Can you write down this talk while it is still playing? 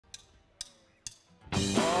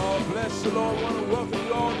Bless the Lord. I want to welcome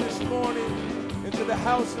you all this morning into the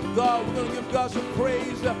house of God. We're going to give God some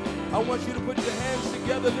praise. I want you to put your hands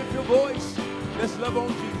together, lift your voice. Let's love on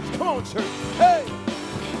Jesus. Come on, church. Hey!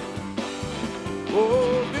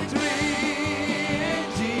 Oh, victory in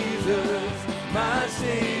Jesus, my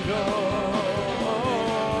Savior.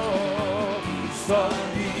 For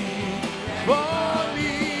me.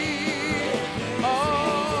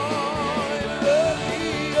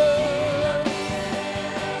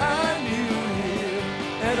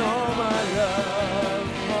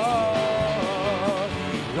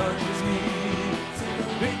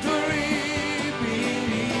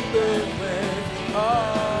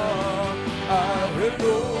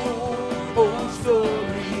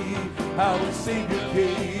 How a Savior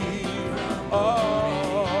came,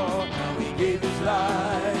 oh, how he gave his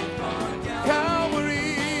life.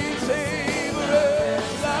 Calvary saved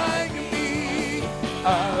us like me. I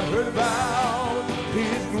heard about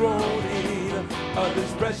his groaning of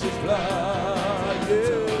his precious blood.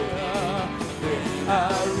 Yeah, I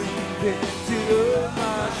repented of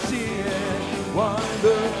my sin.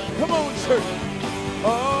 Wonder, come on, church.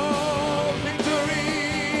 Oh, victory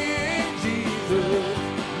in Jesus,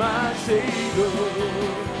 my Savior.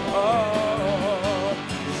 Oh,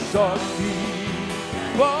 sought me,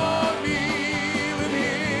 bought me with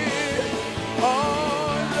him.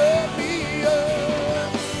 Oh, let me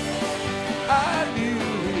up. I knew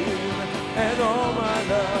him and all my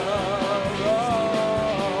love.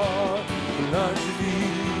 Oh, plunged me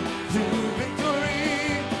to victory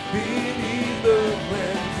beneath the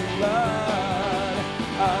cleansing blood.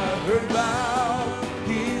 I heard about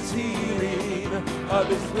his healing of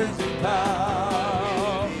his cleansing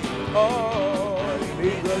power. Oh, he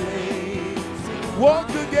made the lame walk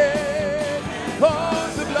again,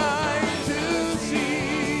 caused the blind to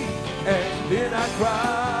see. And then I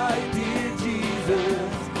cried, dear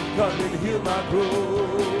Jesus, come and heal my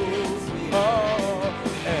broken. Oh,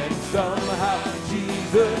 and somehow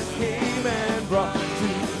Jesus came and brought to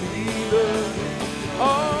me the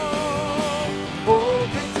oh,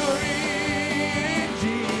 victory in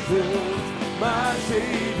Jesus, my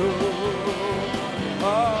Savior.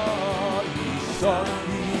 Oh, he sought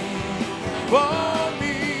me, bought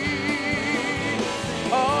me,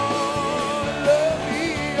 oh, loved me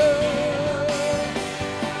up.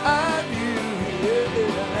 I knew him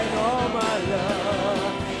and all my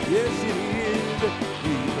love. Yes, he did.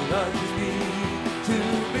 He plunged me to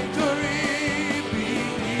victory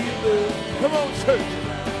beneath the. Come on, church.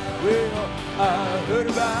 Well, I heard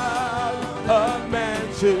about a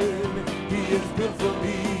mansion he has built for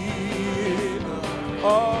me.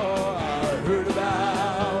 Oh, I heard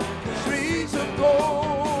about streets of gold.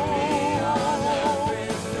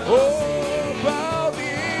 Oh, about the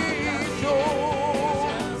angels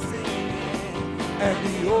and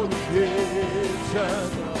the old redemption.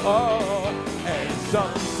 Oh, and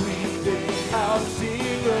some sweet day I'll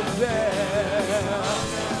sing of them.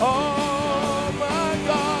 Oh, my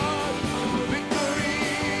God, victory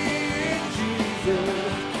in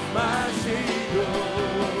Jesus, my Savior.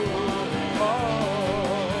 Oh,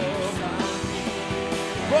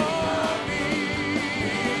 for me,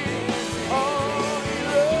 oh, he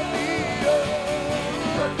loved me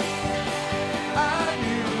up. I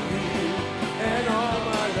knew him and all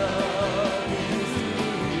my love is you.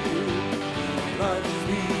 Plunged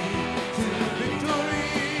me to victory.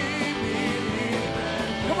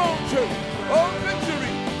 Come on, church. Oh,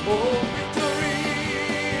 victory. Oh, victory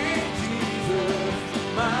in Jesus,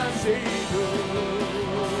 my Savior.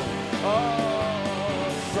 Oh,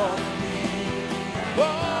 sought me,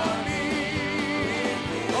 bought me,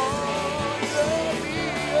 oh, loved me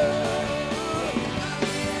up.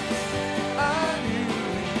 I knew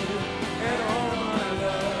him and all my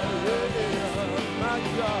love, my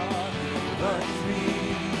God, plunged me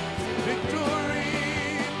victory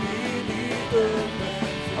beneath the cross.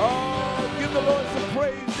 Oh, give the Lord some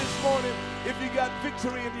praise this morning if you got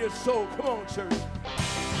victory in your soul. Come on, church.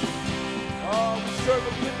 Oh, we serve a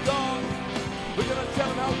good God. We're going to tell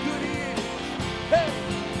him how good he is. Hey!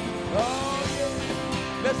 Oh,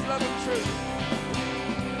 yeah. Let's love him, church.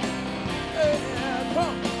 Hey, yeah,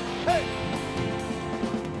 come. Hey!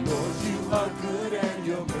 Lord, you are good and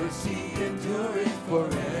your mercy endureth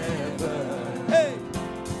forever. Hey!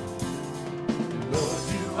 Lord,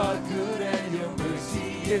 you are good and your mercy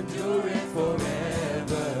endureth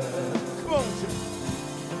forever. Come on, church.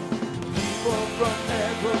 People from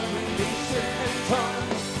every nation and tongue,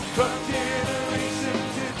 from generation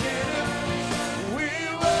to generation, we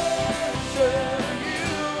worship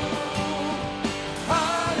you.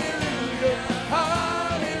 Hallelujah,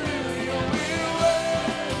 hallelujah, we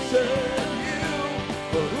worship you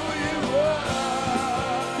for who you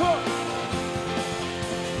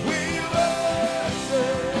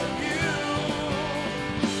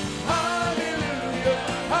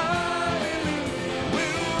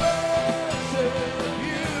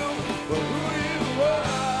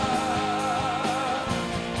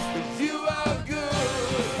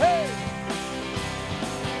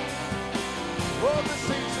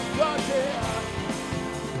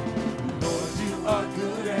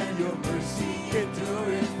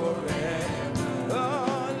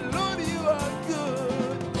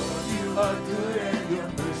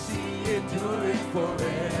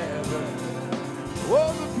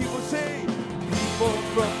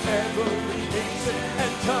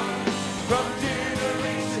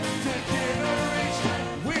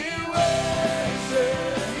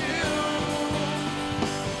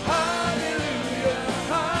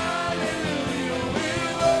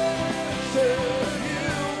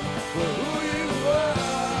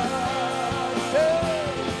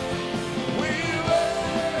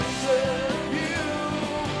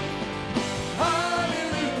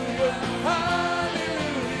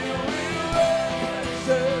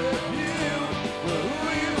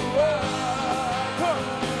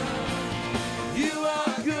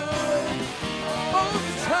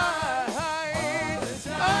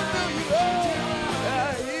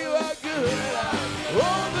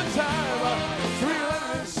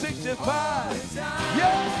testify.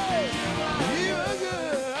 Yeah, you are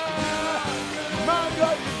good. My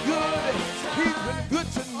God is good. He's been good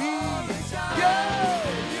to me. Yeah,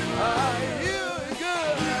 you are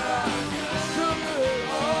good. So good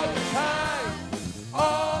all the time.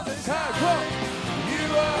 All the time. Come on. You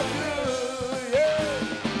are good. Yeah.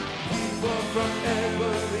 People from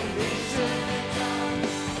every nation,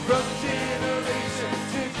 from generation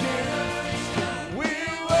to generation, we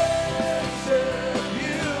worship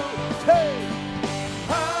you. Hey,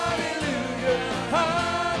 hallelujah,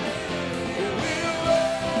 hallelujah. We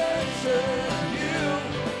worship you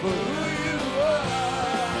for who you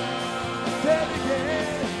are. Say it again.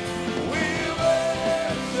 We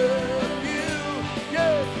worship you.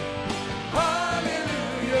 Yeah.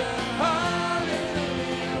 Hallelujah,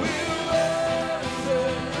 hallelujah. We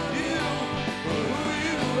worship you for who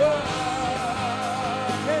you are.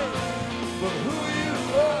 Hey, for who you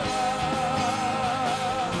are.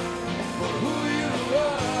 For who you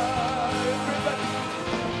are. Everybody,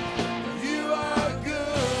 you are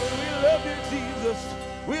good. We love you, Jesus.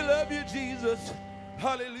 We love you, Jesus.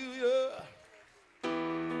 Hallelujah.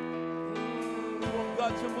 We want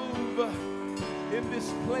God to move in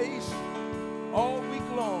this place all week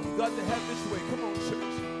long. God to have this way. Come on,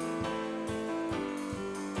 church.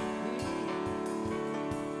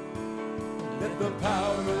 Let the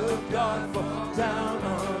power of God fall down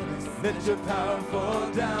on us. Let your power fall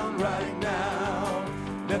down right now.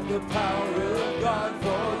 Let the power of God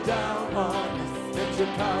fall down on us. Let your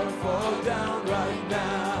power fall down right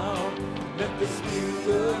now. Let the Spirit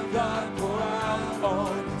of God pour out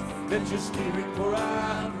on us. Let your Spirit pour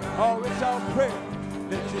out. Oh, it's our prayer.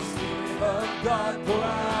 Let your Spirit of God pour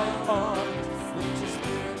out on us. Let your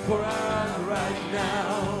Spirit pour out right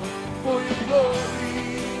now. For your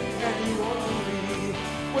glory and your only.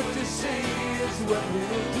 What you say is what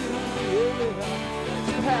we'll do. Let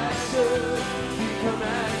your passion become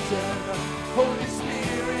action. Holy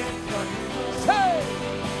Spirit, come. Say,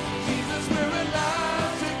 Jesus, we're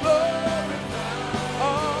alive to glorify.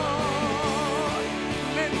 Oh,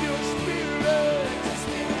 let your Spirit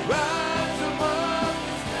rise among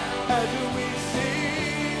us as we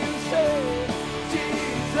sing and say,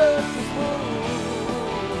 Jesus is moved.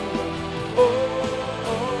 Oh,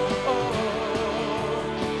 oh, oh,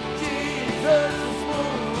 Jesus is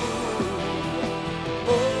moved.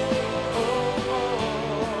 Oh, oh,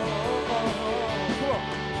 oh, oh. Come on.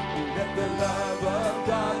 Let the love of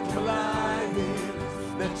God come alive in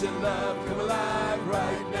us. Let your love come alive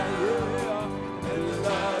right now. Yeah. Let the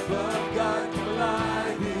love of God come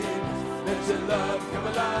alive in us. Let your love come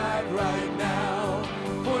alive right now.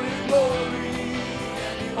 For your glory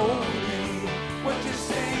and the only. What you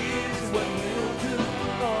say is what we'll do.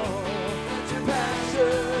 Oh, let your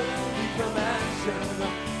passion become action.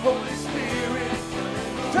 Holy Spirit,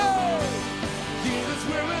 come. Jesus,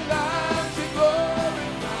 we're alive to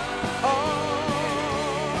glorify. Oh,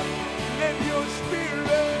 let your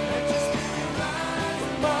Spirit rise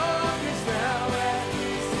among us now.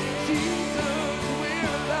 Jesus, we're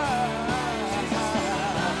alive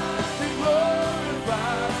to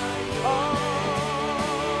glorify.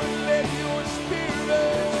 Oh, let your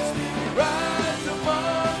Spirit rise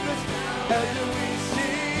among us as we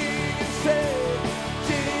sing and say,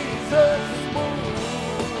 Jesus is moved.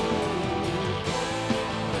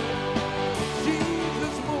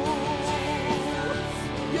 Jesus moved.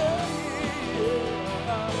 Yeah,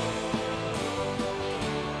 yeah.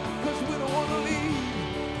 'Cause we don't want to leave.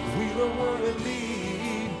 We don't want to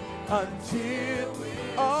leave until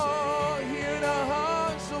all here in our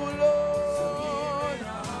hearts, oh Lord.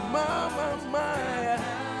 My, my, my.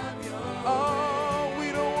 Oh,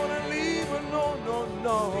 we don't want to leave. No, no,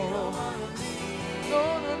 no. No,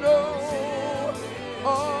 no, no.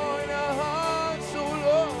 Oh, in our hearts, oh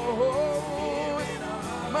Lord.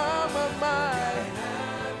 My, my, my.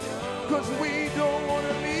 'Cause we don't want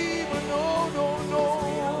to leave. No, no, no.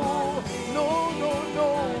 No, no, no.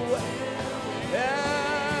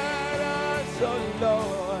 And us, oh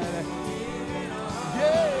Lord.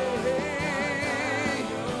 Yeah.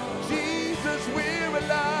 Jesus, we're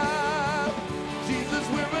alive. Jesus,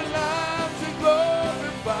 we're alive to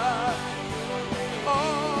glorify.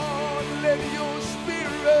 Oh, let your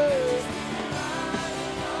Spirit.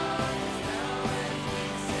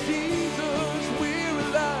 Jesus, we're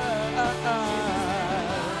alive.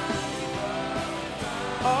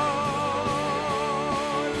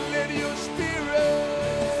 Oh, let your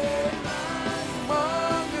Spirit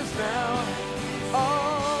among us now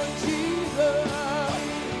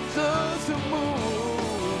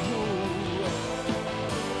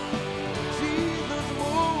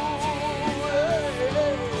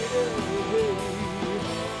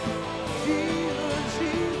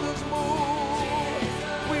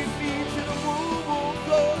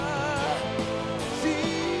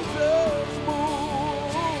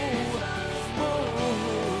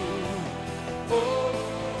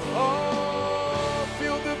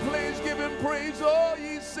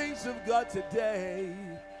God today.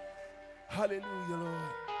 Hallelujah, Lord.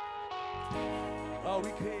 Oh,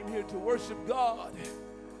 we came here to worship God.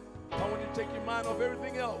 I want you to take your mind off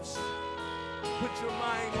everything else. Put your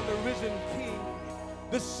mind on the risen King,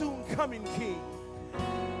 the soon coming King,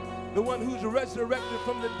 the one who's resurrected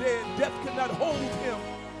from the dead. Death cannot hold him.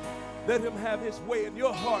 Let him have his way in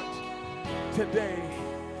your heart today.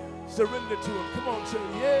 Surrender to him. Come on, say,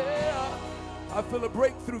 yeah. I feel a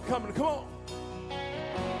breakthrough coming. Come on.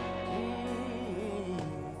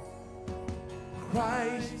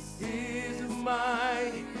 Christ is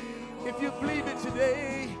mine. If you believe it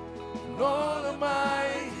today, Lord of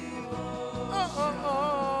mine.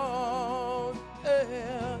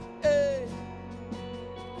 Yeah, yeah.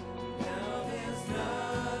 Now there's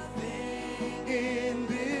nothing in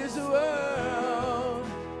this world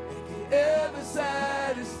that can ever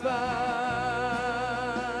satisfy.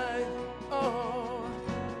 Oh,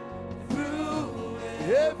 through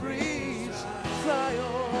every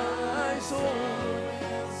trial I saw.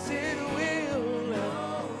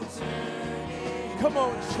 Come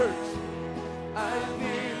on, church. I've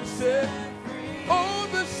been set free. Oh,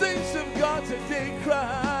 the saints of God today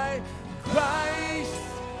cry. Christ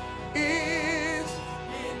is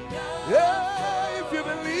enough. Yeah, if you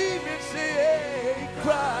believe it, say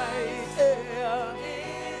Christ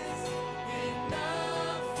is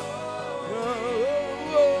enough for me.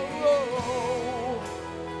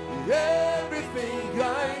 Everything I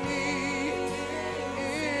need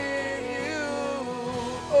in you.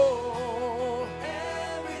 Oh.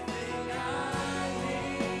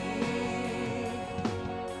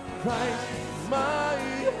 Christ, my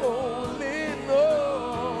only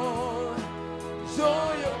Lord,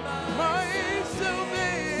 joy of my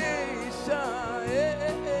salvation,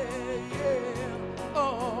 yeah.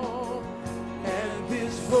 Oh, and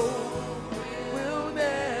this hope will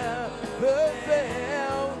never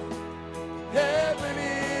fail. Heaven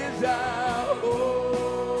is our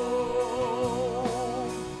home.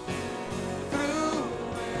 Through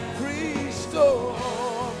every storm,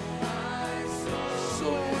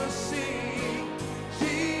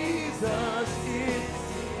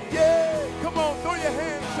 throw your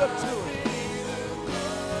hands up to him.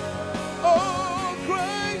 Oh,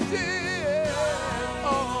 Christ is.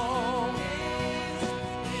 Oh,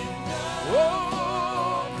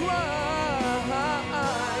 Christ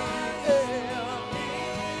is.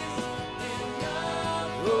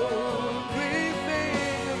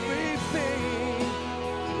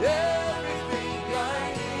 Everything I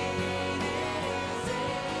need is in.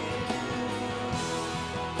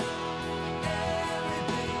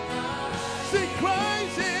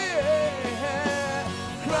 Christ is,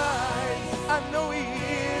 Christ, I know he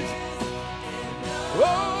is.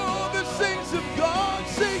 Oh, the saints of God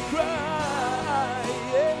say Christ,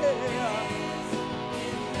 yeah.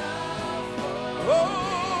 Oh,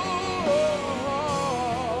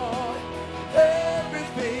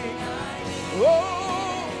 everything,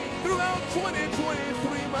 oh, throughout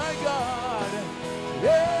 2023, my God,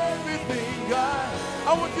 everything, God, I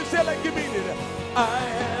want you to say like you mean it. I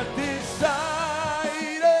have decided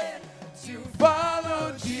to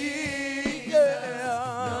follow Jesus,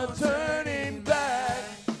 no turning back,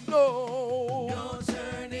 no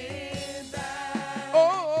turning back.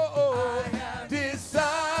 Oh, I have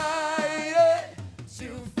decided to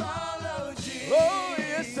follow Jesus. Oh,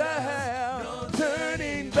 yes, I have, no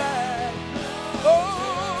turning back.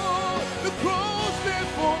 Oh, the cross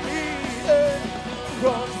before me,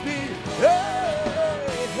 cross before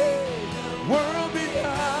world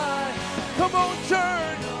behind. Come on,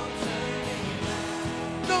 turn.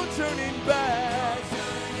 No turning back.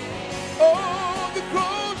 Oh, the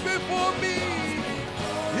cross before me.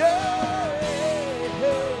 Yeah.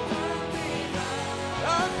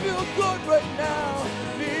 I feel good right now.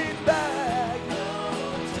 Lean back.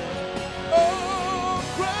 Oh,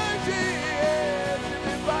 Christ is.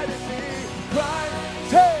 Everybody say,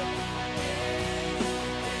 Christ is.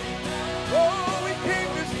 Oh, we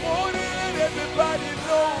came this morning and everybody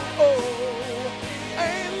knows. Oh, I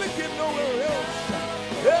ain't looking nowhere else.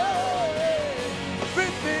 Yeah,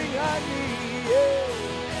 everything I need. Yeah.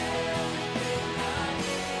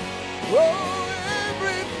 Oh,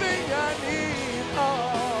 everything I need. Oh,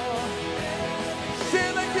 say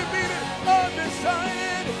like you mean it.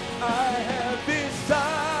 Undecided. I have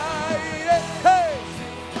decided. Hey.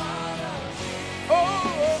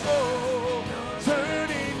 Oh,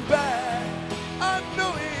 turning back. I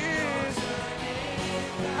know it is.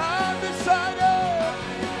 I've decided.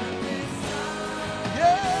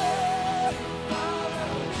 Yeah.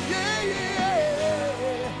 Yeah,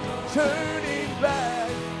 yeah. Turning back.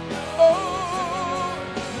 Oh.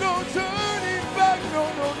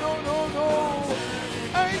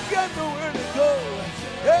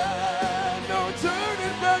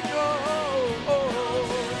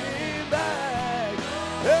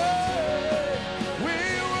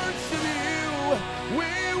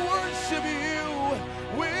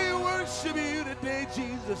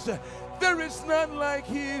 Jesus. There is none like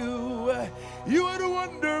you. You are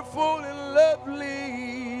wonderful and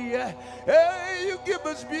lovely. Hey, you give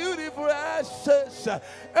us beauty for ashes,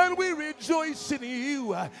 and we rejoice in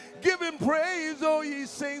you. Give him praise, oh ye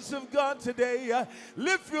saints of God today.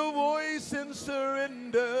 Lift your voice and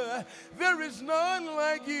surrender. There is none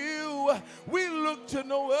like you. We look to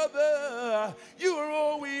no other. You are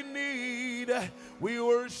all we need. We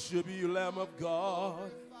worship you, Lamb of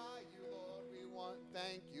God.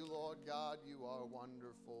 Thank you, Lord God. You are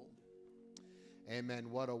wonderful. Amen.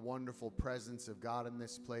 What a wonderful presence of God in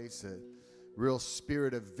this place. A real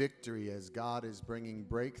spirit of victory as God is bringing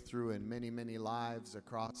breakthrough in many, many lives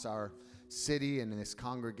across our city and in this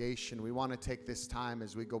congregation. We want to take this time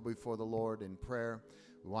as we go before the Lord in prayer.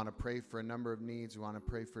 We want to pray for a number of needs. We want to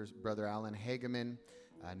pray for Brother Alan Hageman.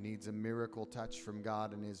 Needs a miracle touch from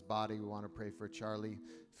God in his body. We want to pray for Charlie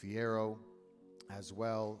Fierro as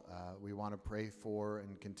well. We want to pray for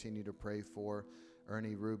and continue to pray for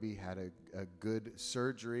Ernie Ruby. Had a good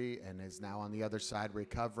surgery and is now on the other side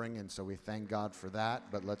recovering, and so we thank God for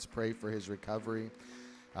that. But let's pray for his recovery.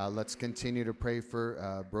 Let's continue to pray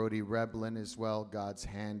for Brody Reblin as well. God's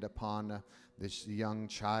hand upon this young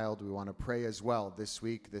child. We want to pray as well this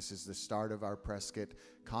week. This is the start of our Prescott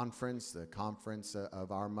conference, the conference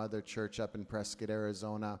of our mother church up in Prescott,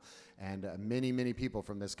 Arizona. And many, many people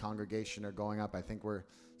from this congregation are going up. I think we're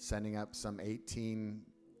sending up some 18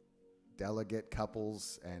 delegate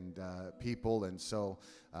couples and people. And so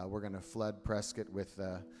we're going to flood Prescott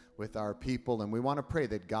with our people. And we want to pray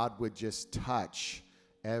that God would just touch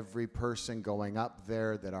every person going up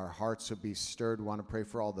there, that our hearts would be stirred. We want to pray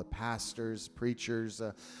for all the pastors, preachers,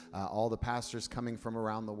 all the pastors coming from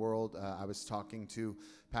around the world. I was talking to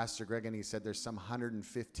Pastor Greg, and he said there's some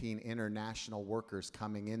 115 international workers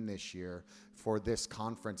coming in this year for this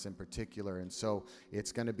conference in particular. And so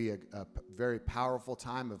it's going to be a very powerful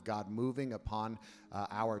time of God moving upon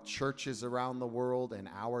our churches around the world and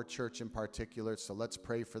our church in particular. So let's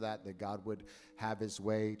pray for that God would have his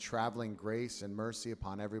way, traveling grace and mercy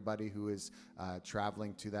upon everybody who is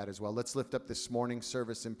traveling to that as well. Let's lift up this morning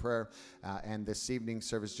service in prayer and this evening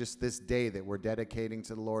service, just this day that we're dedicating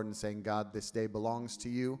to the Lord and saying, God, this day belongs to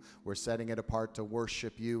you. We're setting it apart to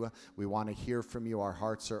worship you. We want to hear from you. Our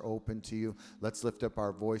hearts are open to you. Let's lift up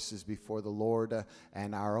our voices before the Lord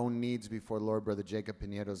and our own needs before the Lord. Brother Jacob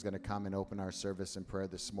Pinedo is going to come and open our service in prayer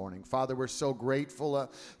this morning. Father, we're so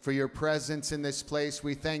grateful for your presence in this place.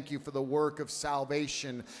 We thank you for the work of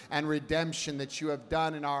salvation and redemption that you have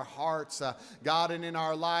done in our hearts, God, and in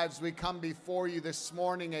our lives. We come before you this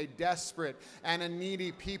morning, a desperate and a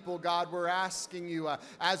needy people. God, we're asking you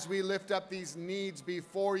as we lift up these needs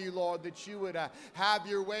before you, Lord, that you would have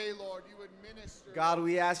your way, Lord. You would minister. God,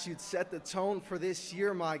 we ask you to set the tone for this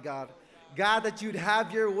year, my God. God, that you'd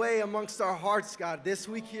have your way amongst our hearts, God, this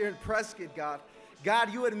week here in Prescott, God.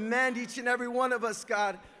 God, you would mend each and every one of us,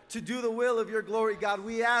 God, to do the will of your glory, God.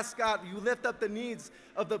 We ask, God, you lift up the needs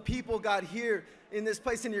of the people, God, here in this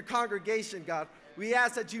place in your congregation, God. We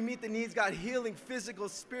ask that you meet the needs, God, healing, physical,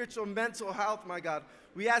 spiritual, mental health, my God.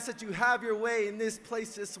 We ask that you have your way in this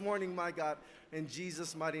place this morning, my God. In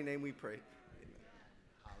Jesus' mighty name we pray.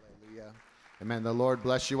 Hallelujah. Amen. The Lord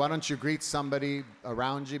bless you. Why don't you greet somebody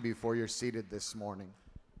around you before you're seated this morning?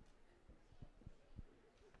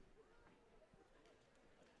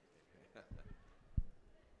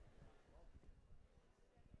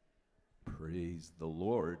 Praise the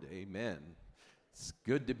Lord. Amen. It's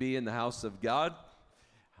good to be in the house of God.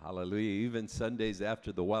 Hallelujah. Even Sundays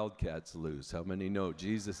after the Wildcats lose. How many know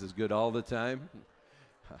Jesus is good all the time?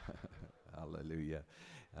 Hallelujah.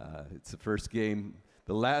 It's the first game,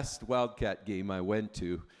 the last Wildcat game I went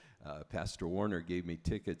to. Pastor Warner gave me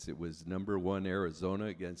tickets. It was number 1 Arizona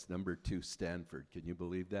against number 2 Stanford. Can you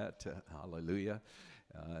believe that? Hallelujah.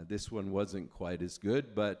 This one wasn't quite as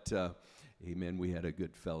good, but amen, we had a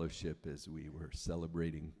good fellowship as we were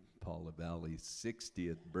celebrating Paula Valley's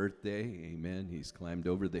 60th birthday. Amen. He's climbed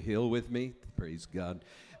over the hill with me. Praise God.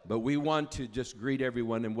 But we want to just greet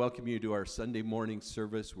everyone and welcome you to our Sunday morning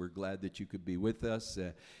service. We're glad that you could be with us,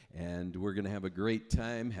 and we're going to have a great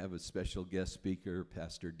time, have a special guest speaker,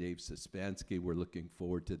 Pastor Dave Szczepanski. We're looking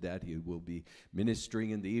forward to that. He will be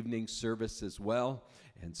ministering in the evening service as well,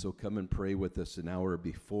 and so come and pray with us an hour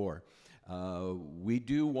before. We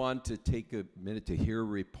do want to take a minute to hear a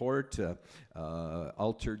report.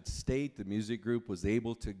 Altered State, the music group, was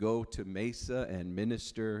able to go to Mesa and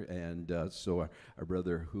minister, and so our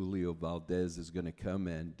brother Julio Valdez is going to come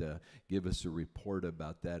and give us a report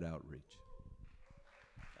about that outreach.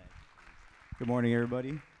 Good morning,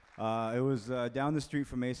 everybody. It was down the street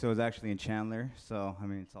from Mesa. It was actually in Chandler, so I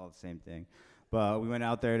mean it's all the same thing. but we went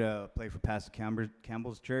out there to play for Pastor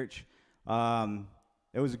Campbell's church.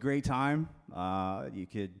 It was a great time. You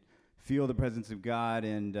could feel the presence of God,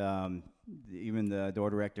 and even the door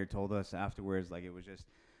director told us afterwards, like, it was just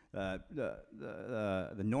the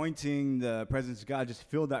anointing, the presence of God just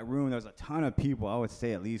filled that room. There was a ton of people. I would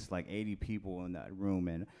say at least like 80 people in that room,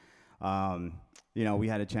 and you know, we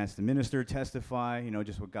had a chance to minister, testify, you know,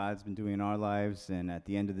 just what God's been doing in our lives. And at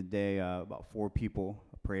the end of the day, about 4 people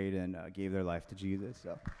prayed and gave their life to Jesus.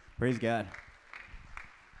 So praise God.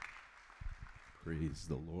 Praise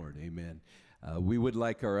the Lord. Amen. We would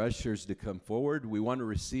like our ushers to come forward. We want to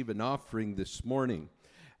receive an offering this morning.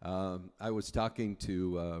 I was talking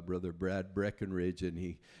to Brother Brad Breckenridge, and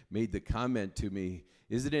he made the comment to me,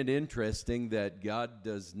 isn't it interesting that God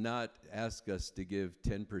does not ask us to give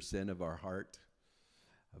 10% of our heart,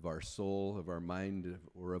 of our soul, of our mind,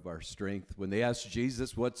 or of our strength? When they asked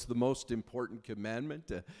Jesus, what's the most important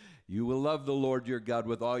commandment? You will love the Lord your God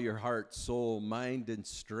with all your heart, soul, mind, and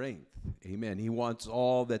strength. Amen. He wants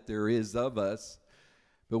all that there is of us.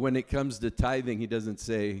 But when it comes to tithing, he doesn't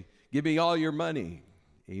say, give me all your money.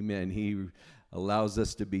 Amen. He allows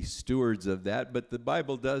us to be stewards of that. But the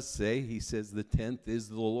Bible does say, he says the 10th is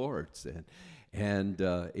the Lord's. And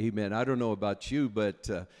amen. I don't know about you, but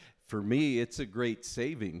for me, it's a great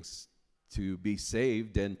savings to be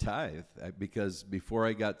saved and tithe, because before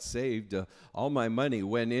I got saved, all my money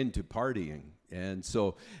went into partying. And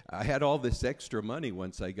so I had all this extra money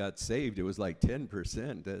once I got saved. It was like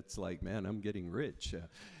 10%. That's like, man, I'm getting rich.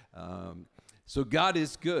 So God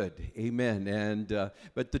is good, amen. And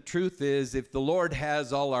but the truth is, if the Lord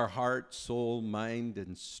has all our heart, soul, mind,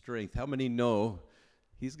 and strength, how many know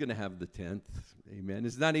He's going to have the 10th? Amen.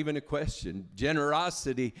 It's not even a question.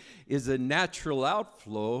 Generosity is a natural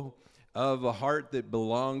outflow of a heart that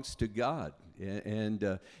belongs to God.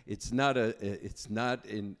 And it's not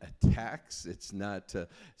in a tax, it's not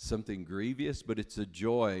something grievous, but it's a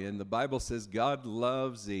joy. And the Bible says God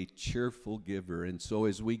loves a cheerful giver. And so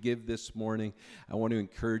as we give this morning, I want to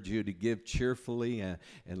encourage you to give cheerfully, and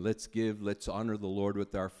let's honor the Lord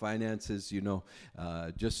with our finances. You know,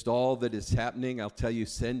 just all that is happening. I'll tell you,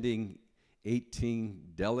 sending 18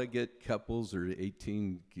 delegate couples, or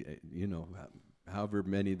 18, you know, however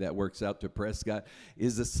many that works out to Prescott,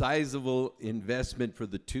 is a sizable investment for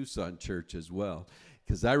the Tucson church as well.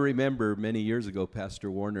 Because I remember many years ago,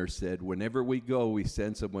 Pastor Warner said, whenever we go, we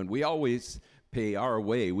send someone. We always pay our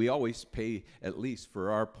way. We always pay at least for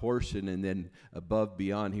our portion, and then above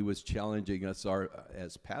beyond. He was challenging us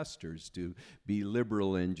as pastors to be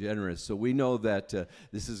liberal and generous. So we know that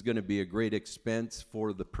this is going to be a great expense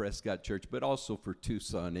for the Prescott Church, but also for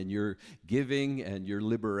Tucson. And your giving and your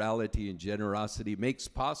liberality and generosity makes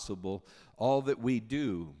possible all that we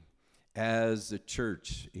do as a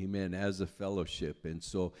church, amen, as a fellowship. And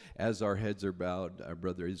so as our heads are bowed, our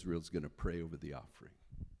brother Israel's going to pray over the offering.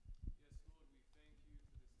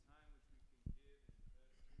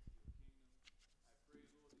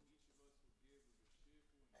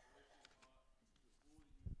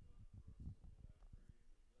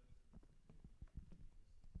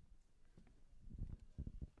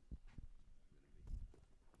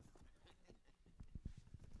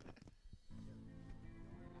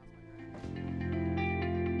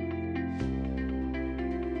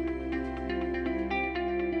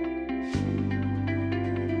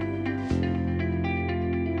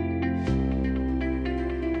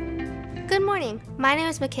 Good morning, my name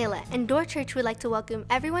is Michaela, and Door Church would like to welcome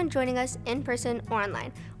everyone joining us in person or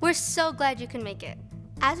online. We're so glad you can make it.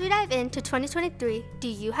 As we dive into 2023, do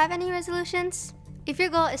you have any resolutions? If your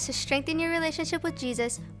goal is to strengthen your relationship with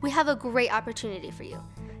Jesus, we have a great opportunity for you.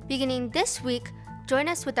 Beginning this week, join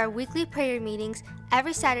us with our weekly prayer meetings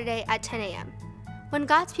every Saturday at 10 a.m. When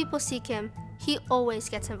God's people seek Him, He always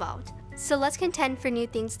gets involved. So let's contend for new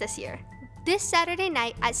things this year. This Saturday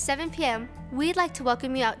night at 7 p.m., we'd like to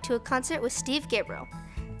welcome you out to a concert with Steve Gabriel.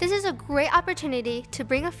 This is a great opportunity to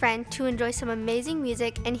bring a friend to enjoy some amazing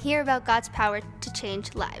music and hear about God's power to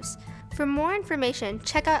change lives. For more information,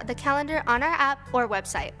 check out the calendar on our app or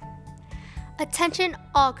website. Attention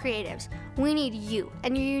all creatives, we need you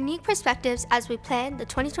and your unique perspectives as we plan the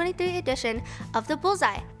 2023 edition of The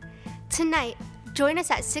Bullseye. Tonight, join us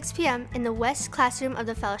at 6 p.m. in the West Classroom of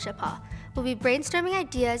the Fellowship Hall. We'll be brainstorming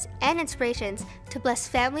ideas and inspirations to bless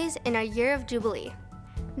families in our year of Jubilee.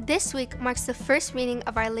 This week marks the first meeting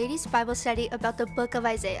of our Ladies' Bible Study about the book of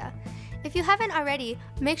Isaiah. If you haven't already,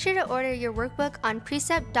 make sure to order your workbook on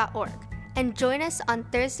precept.org and join us on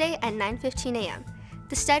Thursday at 9:15 a.m.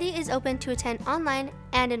 The study is open to attend online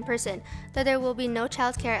and in person, though there will be no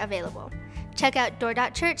childcare available. Check out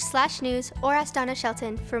door.church/news or ask Donna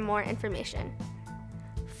Shelton for more information.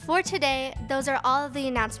 For today, those are all of the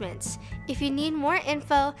announcements. If you need more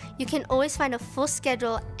info, you can always find a full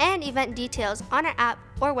schedule and event details on our app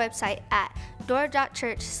or website at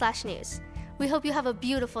door.church/news. We hope you have a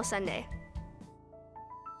beautiful Sunday.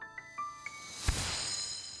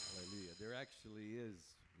 Hallelujah. There actually is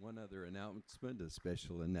one other announcement, a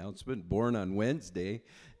special announcement. Born on Wednesday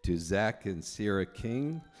to Zach and Sierra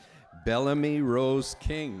King, Bellamy Rose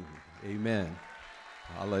King. Amen.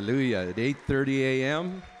 Hallelujah. At 8:30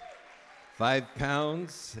 a.m., 5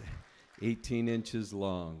 pounds, 18 inches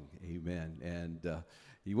long. Amen. And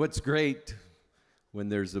what's great when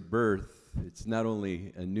there's a birth, it's not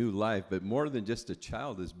only a new life, but more than just a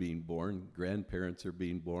child is being born. Grandparents are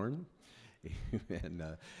being born. And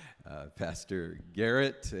Pastor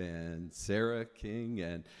Garrett and Sarah King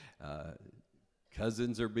and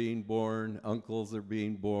cousins are being born, uncles are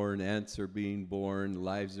being born, aunts are being born,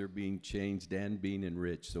 lives are being changed and being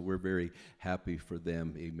enriched. So we're very happy for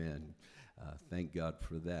them. Amen. Thank God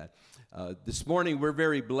for that. This morning we're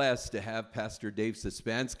very blessed to have Pastor Dave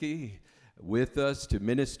Szczepanski with us to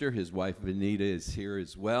minister. His wife Vanita is here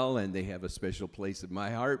as well, and they have a special place in my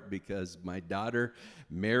heart because my daughter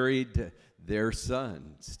married their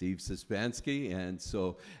son, Steve Szczepanski, and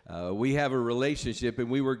so we have a relationship, and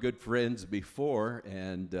we were good friends before,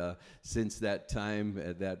 and since that time,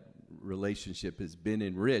 that relationship has been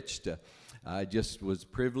enriched. I just was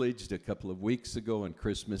privileged a couple of weeks ago on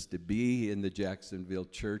Christmas to be in the Jacksonville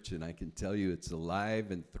church, and I can tell you it's alive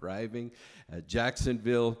and thriving.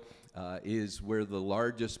 Jacksonville is where the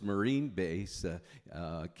largest Marine base,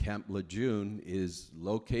 Camp Lejeune, is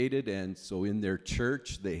located, and so in their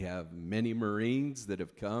church they have many Marines that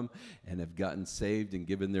have come and have gotten saved and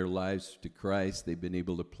given their lives to Christ. They've been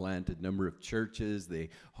able to plant a number of churches. They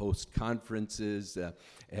host conferences,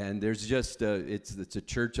 and there's just it's a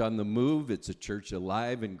church on the move. It's a church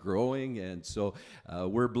alive and growing, and so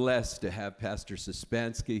we're blessed to have Pastor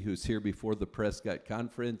Szczepanski, who's here before the Prescott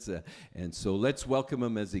Conference, and so let's welcome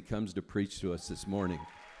him as he comes to preach to us this morning.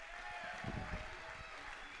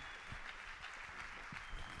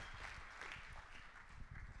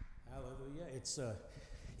 Hallelujah.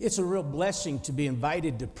 It's a real blessing to be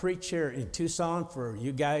invited to preach here in Tucson for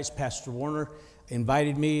you guys. Pastor Warner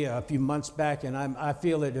invited me a few months back, and I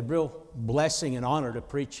feel it a real blessing and honor to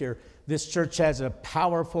preach here. This church has a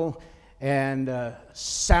powerful and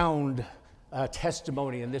sound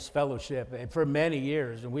testimony in this fellowship for many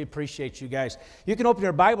years, and we appreciate you guys. You can open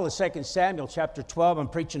your Bible to 2 Samuel chapter 12. I'm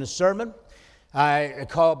preaching a sermon I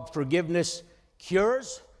called Forgiveness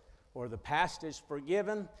Cures, or The Past is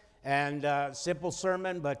Forgiven, and simple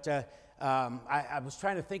sermon, but I was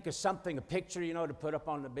trying to think of something, a picture, to put up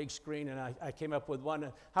on the big screen, and I came up with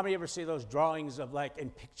one. How many ever see those drawings of,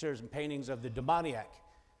 and pictures and paintings of the demoniac,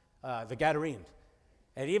 the Gadarene?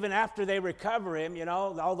 And even after they recover him,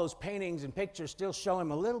 all those paintings and pictures still show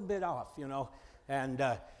him a little bit off, And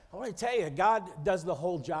I want to tell you, God does the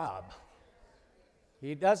whole job.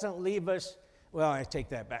 He doesn't leave us. Well, I take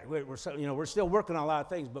that back. We're still working on a lot of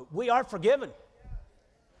things, but we are forgiven.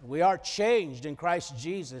 We are changed in Christ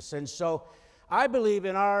Jesus. And so I believe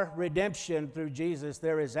in our redemption through Jesus,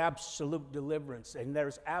 there is absolute deliverance, and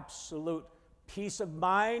there's absolute peace of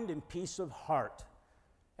mind and peace of heart.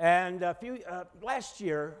 And last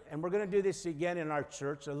year, and we're going to do this again in our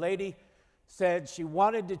church, a lady said she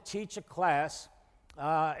wanted to teach a class,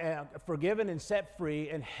 Forgiven and Set Free,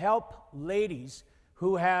 and help ladies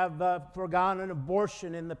who have forgone an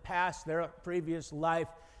abortion in the past, their previous life,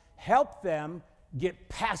 help them get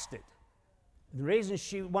past it. The reason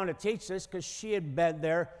she wanted to teach this because she had been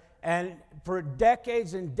there, and for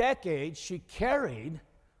decades and decades, she carried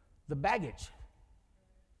the baggage,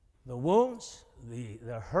 the wounds,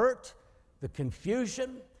 the hurt, the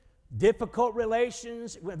confusion, difficult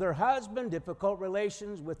relations with her husband, difficult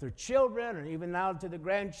relations with her children, and even now to the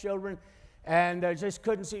grandchildren, and I just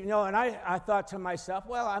couldn't see, and I thought to myself,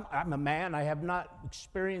 well, I'm a man, I have not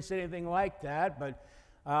experienced anything like that, but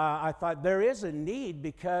I thought there is a need,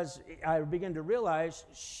 because I began to realize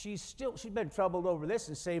she's been troubled over this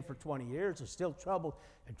and saved for 20 years, is still troubled.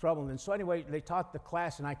 And so anyway, they taught the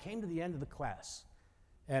class, and I came to the end of the class.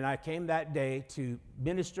 And I came that day to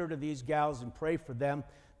minister to these gals and pray for them,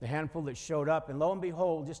 the handful that showed up. And lo and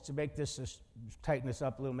behold, just to make this, tighten this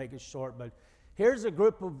up a little, make it short, but here's a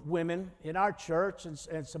group of women in our church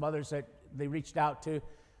and some others that they reached out to,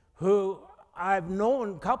 who I've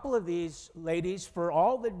known a couple of these ladies for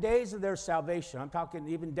all the days of their salvation. I'm talking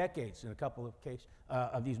even decades in a couple of cases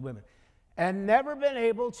of these women, and never been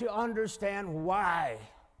able to understand why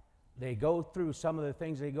they go through some of the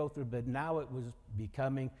things they go through, but now it was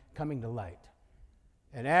coming to light.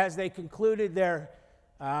 And as they concluded their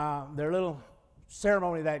little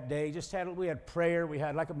ceremony that day. We had prayer. We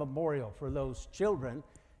had like a memorial for those children.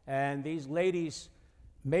 And these ladies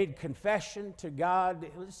made confession to God.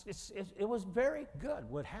 It was very good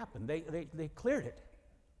what happened. They cleared it.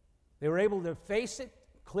 They were able to face it,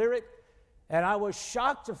 clear it. And I was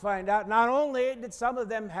shocked to find out not only did some of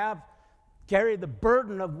them carry the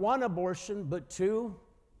burden of one abortion, but 2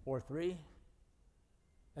 or 3.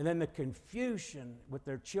 And then the confusion with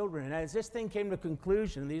their children. And as this thing came to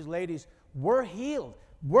conclusion, these ladies were healed,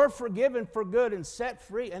 were forgiven for good and set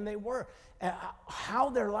free, and they were. And how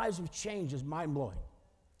their lives have changed is mind-blowing.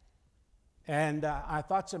 And I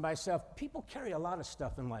thought to myself, people carry a lot of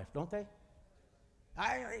stuff in life, don't they?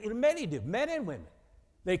 Many do, men and women.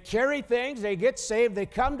 They carry things, they get saved, they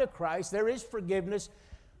come to Christ, there is forgiveness,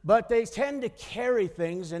 but they tend to carry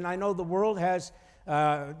things, and I know the world has,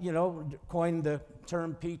 coined the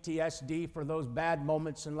term PTSD for those bad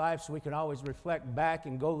moments in life, so we can always reflect back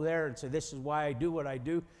and go there and say, this is why I do what I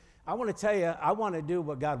do. I want to tell you, I want to do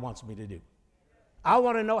what God wants me to do. I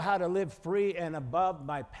want to know how to live free and above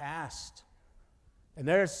my past. And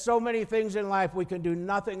there's so many things in life we can do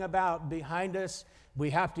nothing about behind us.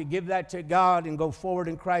 We have to give that to God and go forward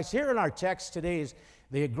in Christ. Here in our text today is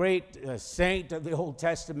the great saint of the Old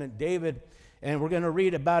Testament, David. And we're going to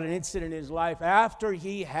read about an incident in his life after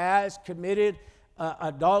he has committed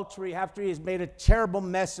adultery, after he has made a terrible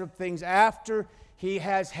mess of things, after he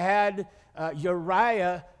has had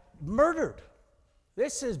Uriah murdered.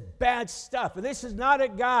 This is bad stuff. And this is not a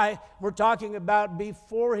guy we're talking about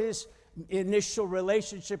before his initial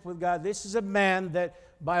relationship with God. This is a man that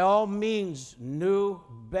by all means knew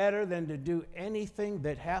better than to do anything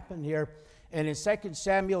that happened here. And in 2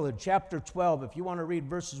 Samuel in chapter 12, if you want to read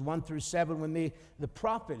verses 1 through 7 with me, the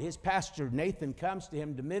prophet, his pastor Nathan, comes to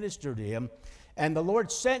him to minister to him. And the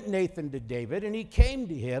Lord sent Nathan to David, and he came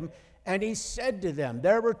to him, and he said to them,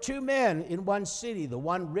 there were 2 men in one city, the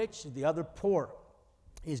one rich and the other poor.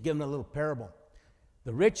 He's given a little parable.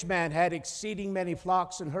 The rich man had exceeding many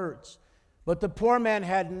flocks and herds, but the poor man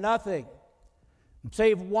had nothing,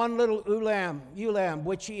 save one little ewe lamb,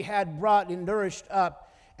 which he had brought and nourished up.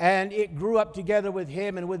 And it grew up together with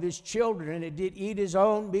him and with his children, and it did eat his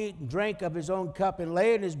own meat and drank of his own cup and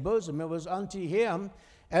lay in his bosom. It was unto him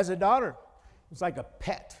as a daughter. It was like a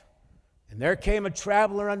pet. And there came a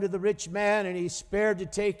traveler unto the rich man, and he spared to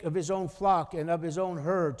take of his own flock and of his own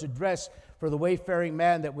herd to dress for the wayfaring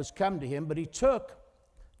man that was come to him. But he took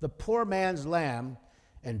the poor man's lamb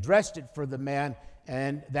and dressed it for the man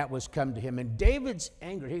and that was come to him. And David's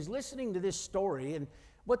anger, he's listening to this story, and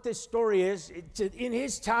what this story is, in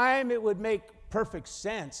his time, it would make perfect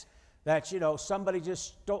sense that, somebody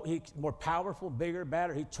just stole, he's more powerful, bigger,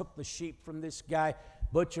 badder. He took the sheep from this guy,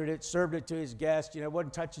 butchered it, served it to his guest,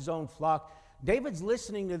 wouldn't touch his own flock. David's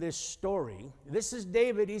listening to this story. This is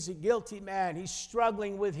David. He's a guilty man. He's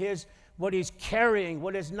struggling with what he's carrying,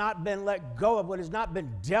 what has not been let go of, what has not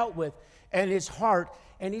been dealt with, and his heart.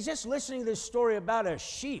 And he's just listening to this story about a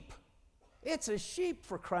sheep. It's a sheep,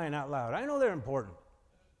 for crying out loud. I know they're important,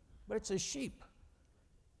 but it's a sheep.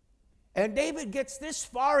 And David gets this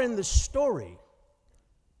far in the story.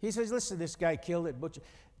 He says, listen, this guy killed it, butchered.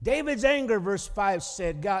 David's anger, verse 5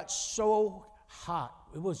 said, got so hot,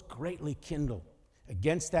 it was greatly kindled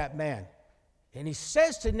against that man. And he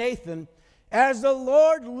says to Nathan, as the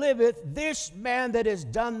Lord liveth, this man that has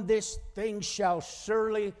done this thing shall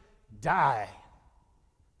surely die.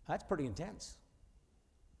 That's pretty intense.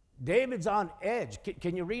 David's on edge.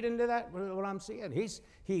 Can you read into that, what I'm seeing?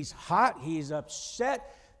 He's hot. He's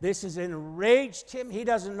upset. This has enraged him. He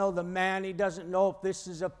doesn't know the man. He doesn't know if this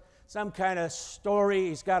is some kind of story.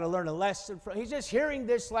 He's got to learn a lesson from. He's just hearing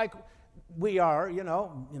this like we are,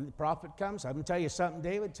 and the prophet comes. I'm going to tell you something,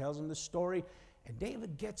 David. Tells him the story. And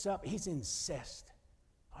David gets up. He's incensed.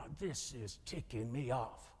 Oh, this is ticking me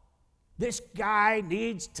off. This guy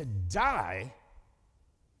needs to die.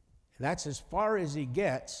 And that's as far as he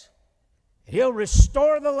gets. He'll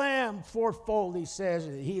restore the lamb fourfold, he says,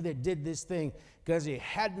 he that did this thing, because he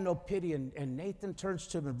had no pity. And Nathan turns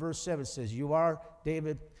to him in verse 7 says, you are,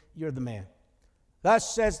 David, you're the man.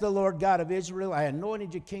 Thus says the Lord God of Israel, I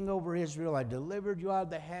anointed you king over Israel. I delivered you out of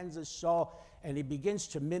the hands of Saul. And he begins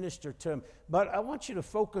to minister to him. But I want you to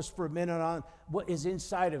focus for a minute on what is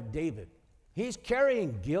inside of David. He's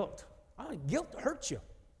carrying guilt. Guilt hurts you.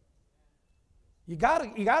 You got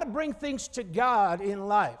to bring things to God in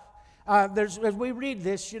life. As we read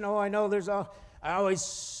this, I know there's I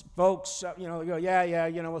always, folks, go,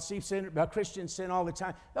 we'll see sin, Christians sin all the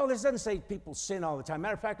time. No, this doesn't say people sin all the time.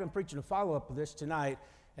 Matter of fact, I'm preaching a follow-up of this tonight,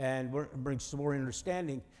 and we're bring some more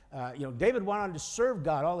understanding. David went on to serve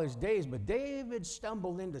God all his days, but David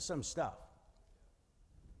stumbled into some stuff.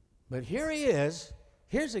 But here he is.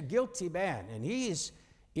 Here's a guilty man, and he's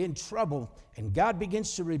in trouble. And God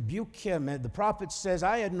begins to rebuke him. And the prophet says,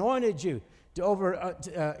 I anointed you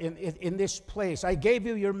in this place. I gave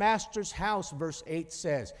you your master's house, verse 8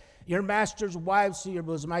 says. Your master's wives to your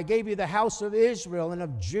bosom. I gave you the house of Israel and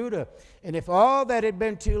of Judah. And if all that had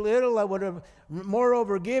been too little, I would have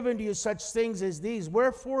moreover given to you such things as these.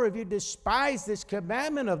 Wherefore have you despised this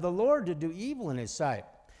commandment of the Lord to do evil in his sight?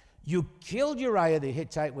 You killed Uriah the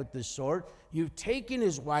Hittite with the sword. You've taken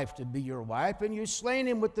his wife to be your wife, and you've slain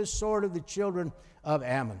him with the sword of the children of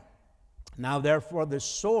Ammon. Now therefore the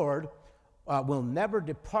sword will never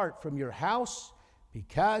depart from your house,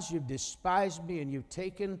 because you've despised me, and you've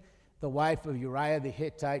taken the wife of Uriah the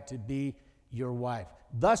Hittite to be your wife.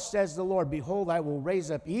 Thus says the Lord, behold, I will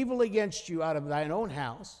raise up evil against you out of thine own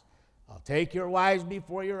house. I'll take your wives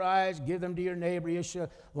before your eyes, give them to your neighbor. You shall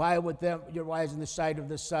lie with them, your wives, in the sight of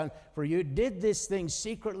the sun. For you did this thing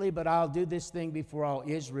secretly, but I'll do this thing before all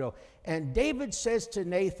Israel. And David says to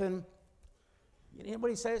Nathan, you know what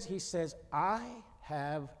he says? He says, I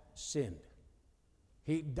have sinned.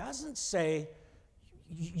 He doesn't say,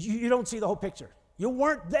 you don't see the whole picture. You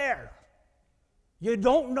weren't there. You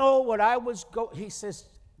don't know what I was going. He says,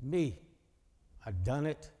 me, I've done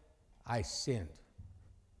it. I sinned.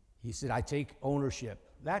 He said, I take ownership.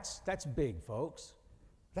 That's big, folks.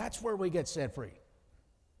 That's where we get set free.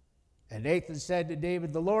 And Nathan said to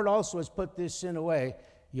David, the Lord also has put this sin away.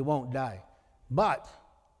 You won't die. But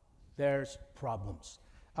there's problems.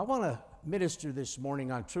 I want to minister this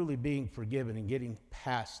morning on truly being forgiven and getting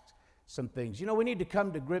past some things. You know, we need to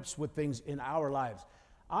come to grips with things in our lives.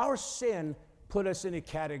 Our sin put us in a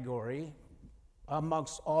category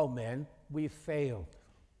amongst all men. We failed.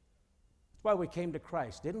 That's why we came to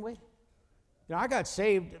Christ, didn't we? You know, I got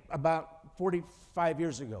saved about 45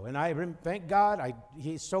 years ago, and I thank God,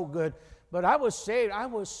 he's so good. But I was saved. I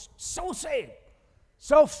was so saved,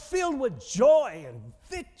 so filled with joy and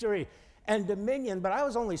victory and dominion. But I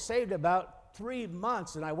was only saved about 3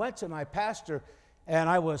 months, and I went to my pastor, and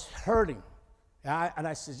I was hurting. And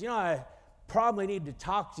I said, you know, I probably need to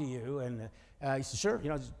talk to you. And he said, sure, you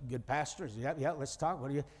know, he's a good pastor. He said, yeah, let's talk. What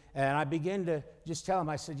do you? And I began to just tell him,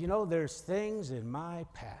 I said, you know, there's things in my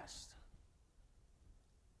past.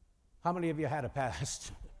 How many of you had a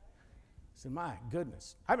past? I said, my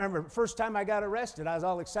goodness. I remember the first time I got arrested, I was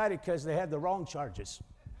all excited because they had the wrong charges.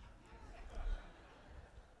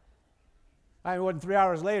 I mean, 3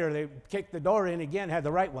 hours later, they kicked the door in again, had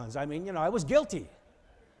the right ones. I mean, you know, I was guilty.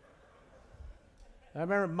 I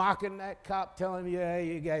remember mocking that cop, telling me, hey,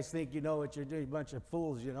 you guys think you know what you're doing, a bunch of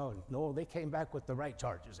fools, you know. No, they came back with the right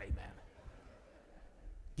charges, amen.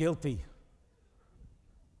 Guilty.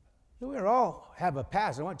 We all have a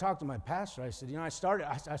past. I went to talk to my pastor. I said, you know, I started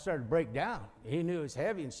to break down. He knew it was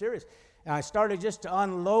heavy and serious. And I started just to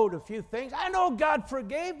unload a few things. I know God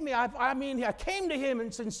forgave me. I mean, I came to him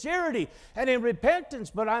in sincerity and in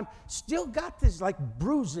repentance, but I'm still got this like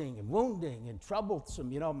bruising and wounding and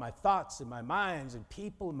troublesome, you know, my thoughts and my minds and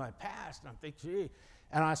people in my past. And I'm thinking, gee.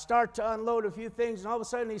 And I start to unload a few things, and all of a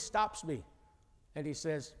sudden he stops me. And he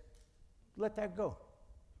says, let that go.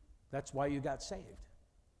 That's why you got saved.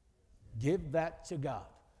 Give that to God.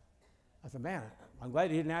 I said, man, I'm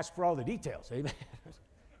glad he didn't ask for all the details. Amen.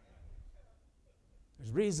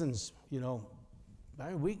 There's reasons, you know, I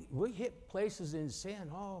mean, we hit places in sin,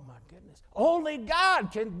 oh my goodness, only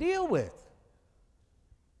God can deal with.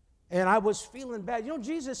 And I was feeling bad. You know,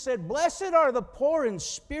 Jesus said, blessed are the poor in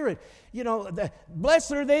spirit. You know,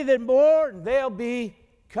 blessed are they that mourn, they'll be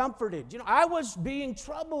comforted. You know, I was being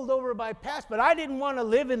troubled over my past, but I didn't want to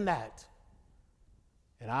live in that.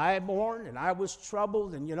 And I mourned, and I was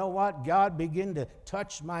troubled, and you know what? God began to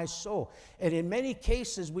touch my soul. And in many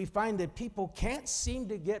cases, we find that people can't seem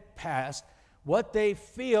to get past what they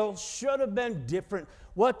feel should have been different,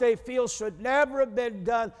 what they feel should never have been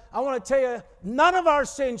done. I want to tell you, none of our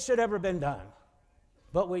sins should ever have been done.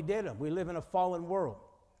 But we did them. We live in a fallen world.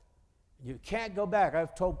 You can't go back.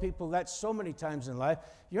 I've told people that so many times in life.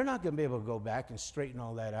 You're not going to be able to go back and straighten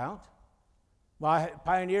all that out. Well, I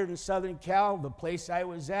pioneered in Southern Cal, the place I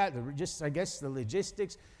was at, I guess the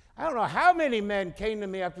logistics. I don't know how many men came to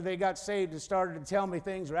me after they got saved and started to tell me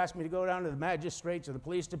things or asked me to go down to the magistrates or the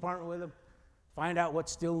police department with them, find out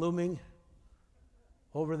what's still looming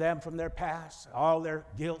over them from their past, all their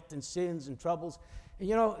guilt and sins and troubles. And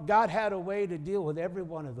you know, God had a way to deal with every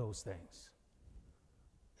one of those things.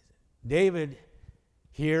 David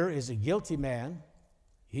here is a guilty man.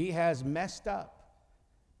 He has messed up.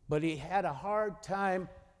 But he had a hard time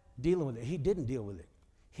dealing with it. He didn't deal with it.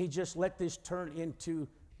 He just let this turn into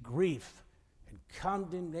grief and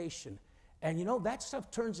condemnation And you know, that stuff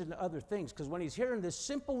turns into other things, because when he's hearing this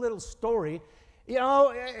simple little story, you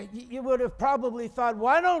know, you would have probably thought,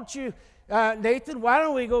 why don't you, Nathan, why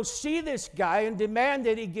don't we go see this guy and demand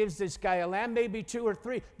that he gives this guy a lamb, maybe 2 or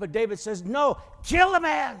 3? But David says, no, kill the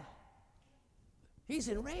man. He's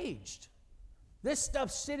enraged. This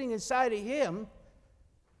stuff's sitting inside of him.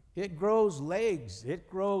 It grows legs. It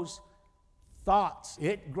grows thoughts.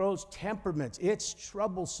 It grows temperaments. It's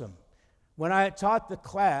troublesome. When I taught the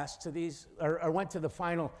class to these, or went to the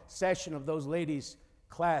final session of those ladies'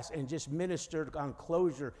 class and just ministered on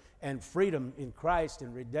closure and freedom in Christ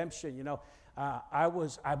and redemption, you know, I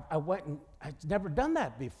went and I'd never done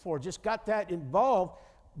that before. Just got that involved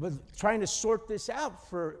with trying to sort this out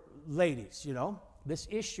for ladies, you know, this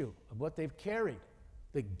issue of what they've carried,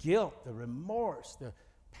 the guilt, the remorse, the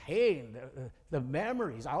pain, the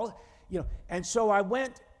memories, all, you know. And so I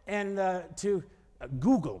went and to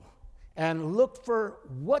Google and looked for,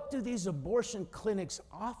 what do these abortion clinics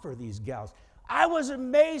offer these gals? I was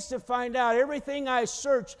amazed to find out everything I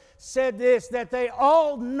searched said this, that they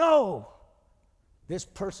all know this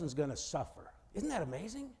person's going to suffer. Isn't that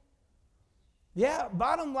amazing? Yeah,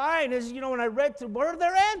 bottom line is, you know, when I read through, what are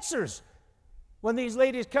their answers? When these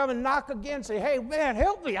ladies come and knock again, say, hey, man,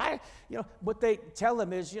 help me. You know, what they tell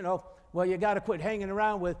them is, you know, well, you got to quit hanging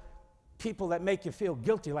around with people that make you feel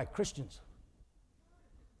guilty like Christians.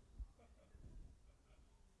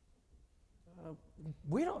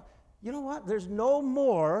 We don't, you know what? There's no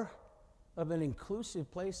more of an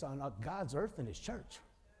inclusive place on God's earth than His church.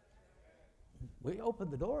 We open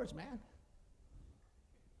the doors, man.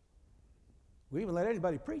 We even let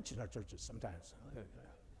anybody preach in our churches sometimes.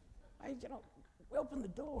 You know, we open the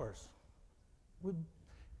doors.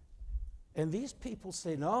 And these people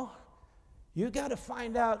say, no, you got to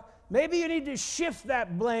find out. Maybe you need to shift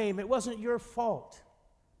that blame. It wasn't your fault.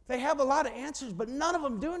 They have a lot of answers, but none of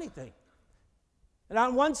them do anything. And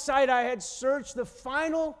on one side I had searched, the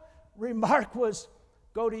final remark was,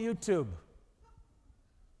 go to YouTube.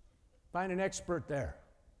 Find an expert there.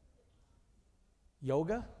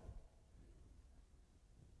 Yoga?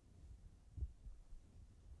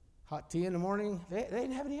 Hot tea in the morning? They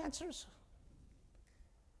didn't have any answers.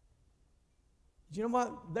 Do you know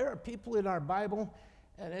what? There are people in our Bible,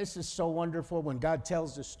 and this is so wonderful when God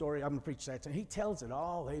tells this story. I'm going to preach that. He tells it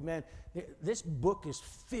all. Amen. This book is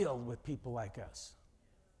filled with people like us.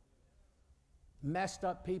 Messed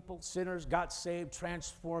up people, sinners, got saved,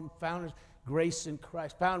 transformed, found grace in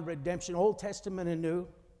Christ, found redemption, Old Testament and New.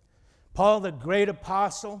 Paul, the great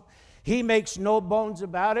apostle, he makes no bones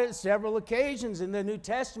about it. Several occasions in the New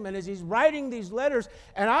Testament as he's writing these letters,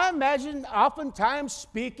 and I imagine oftentimes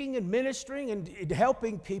speaking and ministering and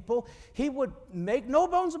helping people, he would make no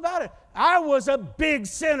bones about it. I was a big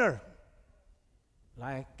sinner, and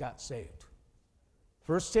I got saved.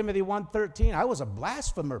 1 Timothy 1:13, I was a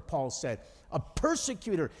blasphemer, Paul said, a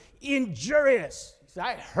persecutor, injurious. He said,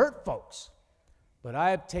 I hurt folks, but I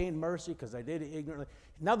obtained mercy because I did it ignorantly.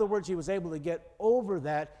 In other words, he was able to get over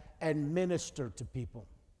that and minister to people.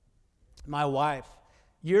 My wife,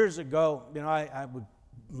 years ago, you know, I would,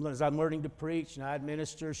 as I'm learning to preach, and I'd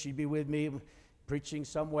minister, she'd be with me preaching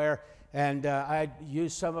somewhere, and I'd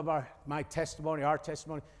use some of my testimony, our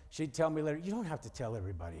testimony. She'd tell me later, you don't have to tell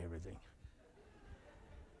everybody everything.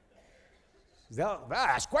 They'll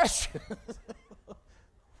ask questions.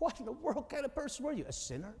 What in the world kind of person were you? A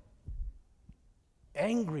sinner?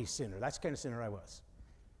 Angry sinner. That's the kind of sinner I was.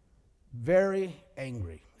 Very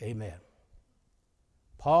angry. Amen.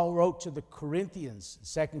 Paul wrote to the Corinthians,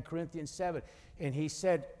 2 Corinthians 7, and he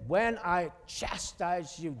said, when I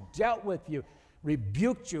chastised you, dealt with you,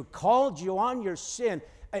 rebuked you, called you on your sin,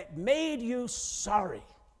 it made you sorry.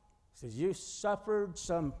 He says, you suffered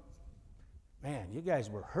some, man, you guys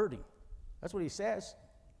were hurting. That's what he says.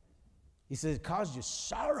 He says, it caused you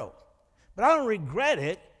sorrow. But I don't regret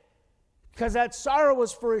it, because that sorrow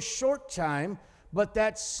was for a short time, but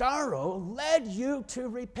that sorrow led you to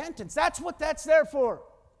repentance. That's what that's there for.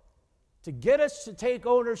 To get us to take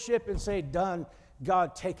ownership and say, done,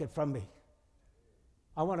 God, take it from me.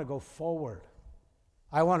 I want to go forward.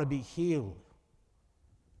 I want to be healed.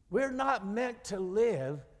 We're not meant to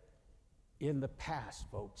live in the past,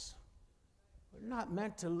 folks. We're not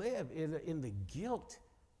meant to live in the guilt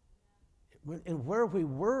in where we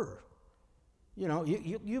were. You know,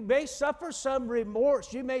 you may suffer some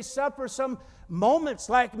remorse. You may suffer some moments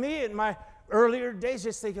like me in my earlier days,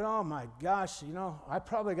 just thinking, oh my gosh, you know, I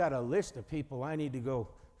probably got a list of people I need to go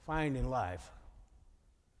find in life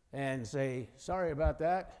and say, sorry about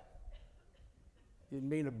that. Didn't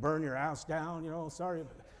mean to burn your house down, you know, sorry.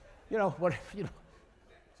 You know, whatever, you know.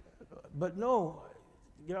 But no,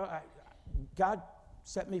 you know, God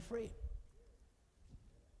set me free.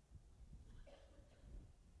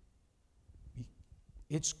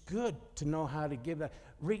 It's good to know how to give that.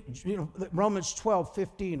 Romans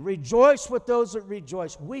 12:15. Rejoice with those that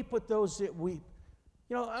rejoice. Weep with those that weep.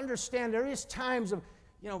 Understand there is times of,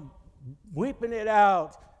 weeping it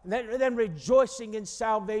out, and then rejoicing in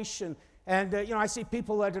salvation. And, I see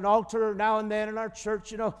people at an altar now and then in our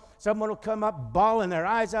church, someone will come up bawling their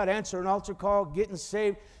eyes out, answer an altar call, getting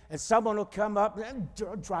saved, and someone will come up and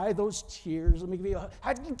dry those tears.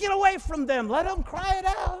 Get away from them. Let them cry it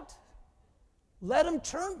out. Let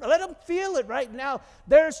them feel it right now.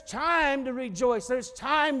 There's time to rejoice. There's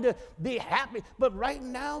time to be happy. But right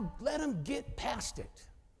now, let them get past it.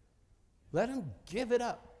 Let them give it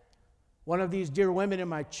up. One of these dear women in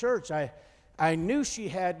my church, I knew she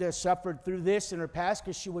had suffered through this in her past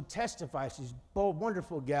because she would testify. She's a bold,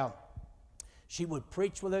 wonderful gal. She would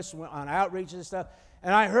preach with us on outreach and stuff.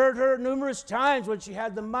 And I heard her numerous times when she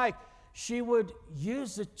had the mic. She would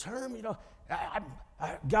use the term,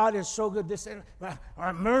 God is so good. This,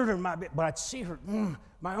 I murdered my baby, but I'd see her,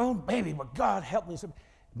 my own baby, but God help me.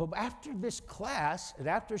 But after this class, and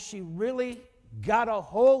after she really got a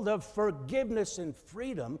hold of forgiveness and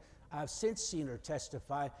freedom, I've since seen her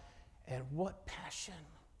testify. And what passion.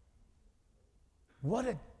 What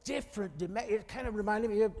a different dimension. It kind of reminded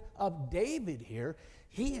me of David here.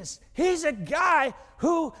 He's a guy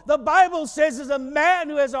who the Bible says is a man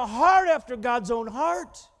who has a heart after God's own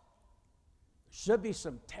heart. Should be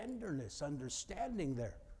some tenderness, understanding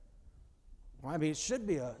there. Well, it should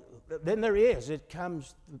be then there is. It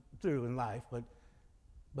comes through in life,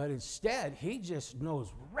 but instead, he just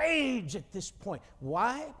knows rage at this point.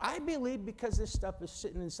 Why? I believe because this stuff is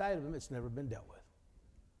sitting inside of him. It's never been dealt with.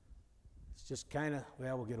 It's just kind of,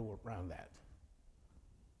 we'll get around that.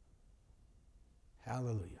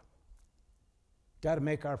 Hallelujah. Got to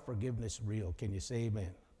make our forgiveness real. Can you say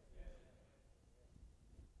amen?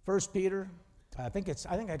 1 Peter, I think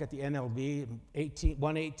I got the NLV,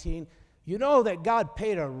 1:18. You know that God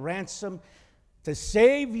paid a ransom to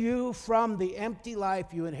save you from the empty life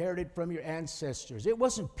you inherited from your ancestors. It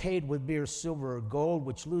wasn't paid with mere silver or gold,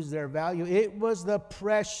 which lose their value. It was the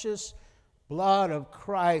precious blood of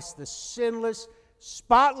Christ, the sinless,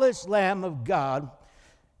 spotless Lamb of God.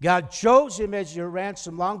 God chose him as your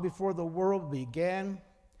ransom long before the world began.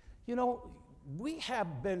 We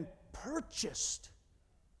have been purchased.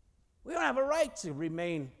 We don't have a right to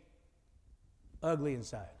remain ugly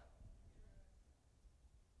inside.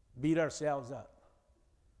 Beat ourselves up.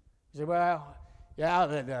 You say, well, yeah,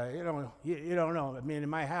 you don't know. I mean, in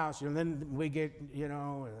my house, then we get,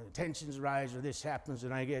 tensions rise, or this happens, or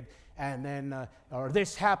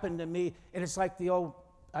this happened to me. And it's like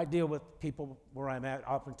I deal with people where I'm at,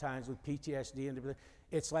 oftentimes with PTSD and everything.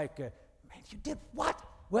 It's like, man, you did what?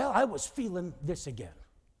 Well, I was feeling this again.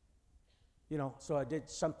 So I did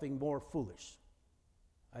something more foolish.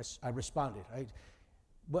 I responded.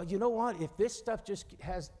 Well, you know what? If this stuff just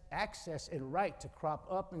has access and right to crop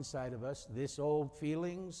up inside of us, this old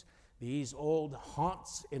feelings, these old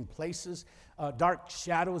haunts and places, dark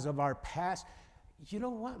shadows of our past, you know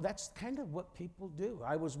what? That's kind of what people do.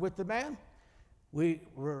 I was with the man. We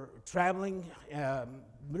were traveling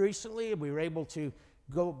recently. We were able to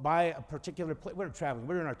go by a particular place. We were traveling.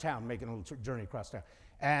 We were in our town making a little journey across town.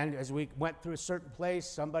 And as we went through a certain place,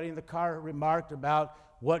 somebody in the car remarked about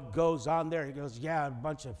what goes on there. He goes, yeah, a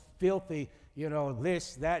bunch of filthy,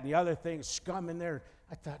 this, that, and the other thing, scum in there.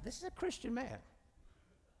 I thought, this is a Christian man.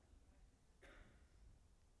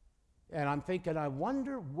 And I'm thinking, I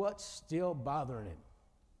wonder what's still bothering him.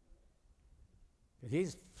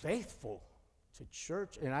 He's faithful to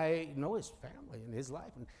church, and I know his family and his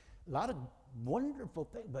life, and a lot of wonderful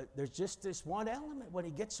things, but there's just this one element when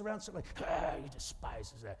he gets around something like, he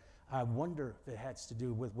despises that. I wonder if it has to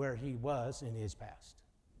do with where he was in his past.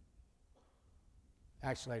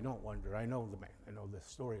 Actually, I don't wonder. I know the man. I know the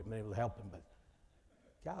story. I'm able to help him, but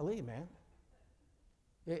golly, man.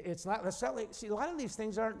 It's not like, see, a lot of these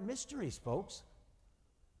things aren't mysteries, folks.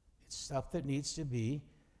 It's stuff that needs to be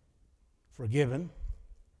forgiven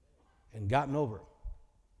and gotten over.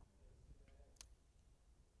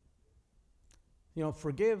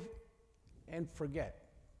 Forgive and forget.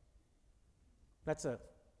 That's a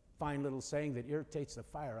fine little saying that irritates the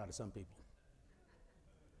fire out of some people.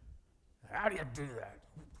 How do you do that?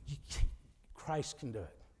 Christ can do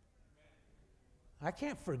it. I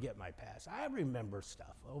can't forget my past. I remember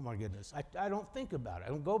stuff. Oh, my goodness. I don't think about it. I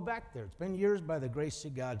don't go back there. It's been years by the grace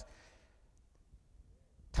of God.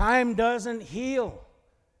 Time doesn't heal.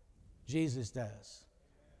 Jesus does.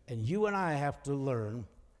 And you and I have to learn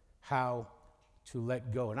how to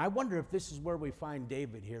let go. And I wonder if this is where we find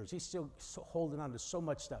David here. Is he still holding on to so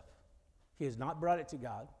much stuff? He has not brought it to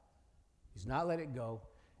God. He's not let it go.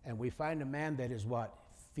 And we find a man that is what?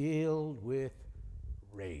 Filled with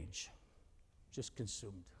rage, just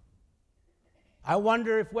consumed. I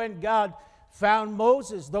wonder if when God found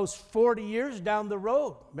Moses those 40 years down the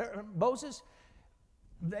road, Moses,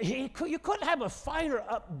 you couldn't have a finer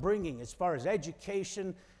upbringing as far as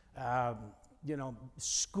education,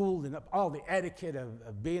 school and all the etiquette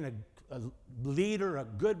of being a leader, a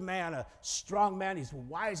good man, a strong man. He's a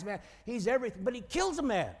wise man. He's everything, but he kills a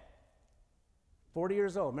man. 40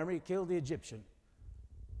 years old. Remember, he killed the Egyptian.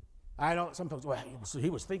 I know some folks, well, he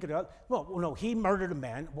was thinking of, well, no, he murdered a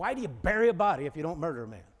man. Why do you bury a body if you don't murder a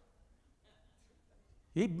man?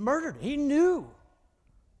 He murdered. He knew.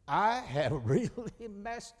 I have really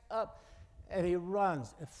messed up. And he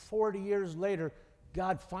runs. And 40 years later,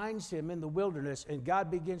 God finds him in the wilderness, and God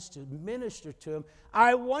begins to minister to him.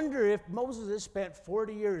 I wonder if Moses has spent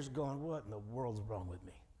 40 years going, what in the world's wrong with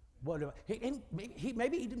me?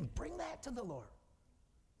 Maybe he didn't bring that to the Lord.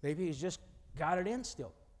 Maybe he's just got it in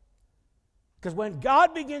still. Because when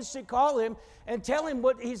God begins to call him and tell him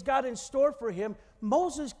what he's got in store for him,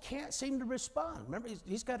 Moses can't seem to respond. Remember,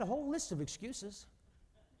 he's got a whole list of excuses.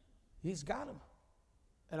 He's got them.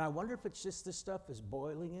 And I wonder if it's just this stuff is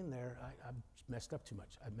boiling in there. I've messed up too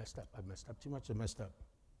much. I've messed up too much. I messed up.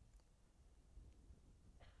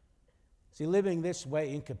 See, living this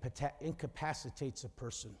way incapacitates a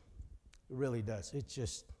person. It really does. It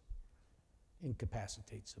just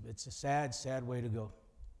incapacitates them. It's a sad, sad way to go.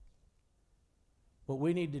 What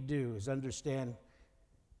we need to do is understand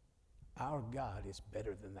our God is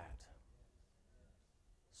better than that.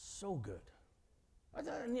 So good.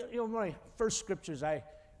 My first scriptures I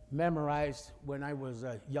memorized when I was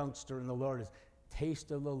a youngster in the Lord is,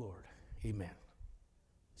 taste of the Lord. Amen.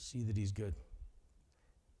 See that he's good.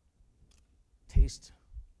 Taste.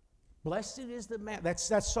 Blessed is the man. That's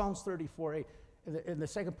Psalms 34:8. And the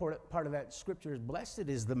second part of that scripture is, blessed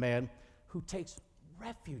is the man who takes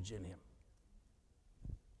refuge in him.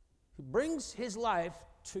 He brings his life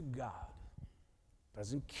to God.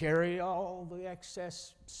 Doesn't carry all the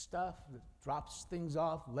excess stuff, drops things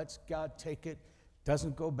off, lets God take it,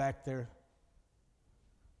 doesn't go back there.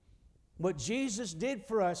 What Jesus did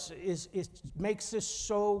for us makes this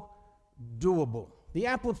so doable. The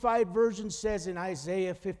Amplified Version says in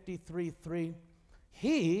Isaiah 53:3,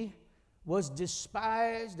 he was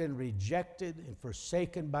despised and rejected and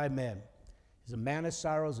forsaken by men. He's a man of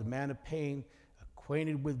sorrows, a man of pain,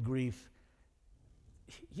 acquainted with grief.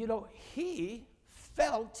 You know, he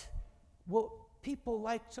felt what people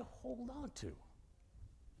like to hold on to.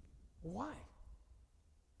 Why?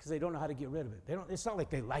 Because they don't know how to get rid of it. It's not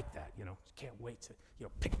like they like that, Can't wait to,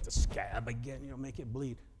 pick the scab again, make it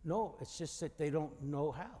bleed. No, it's just that they don't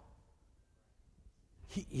know how.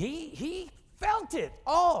 He felt it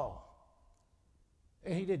all.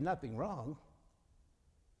 And he did nothing wrong.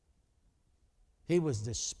 He was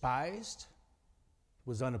despised,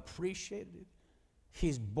 was unappreciated.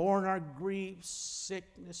 He's borne our griefs,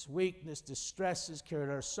 sickness, weakness, distresses, carried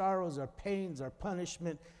our sorrows, our pains, our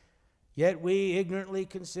punishment. Yet we ignorantly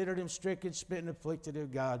considered him stricken, smitten, afflicted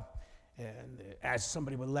of God, and as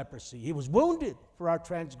somebody with leprosy. He was wounded for our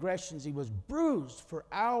transgressions. He was bruised for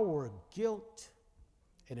our guilt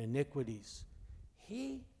and iniquities.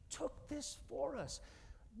 He took this for us.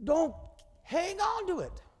 Don't hang on to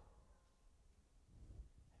it.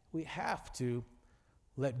 We have to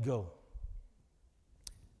let go.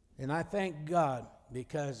 And I thank God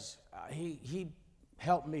because he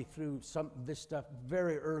helped me through some of this stuff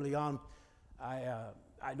very early on. I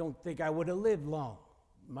don't think I would have lived long,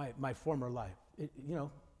 my former life. It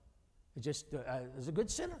was a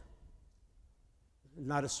good sinner.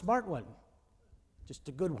 Not a smart one, just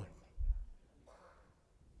a good one.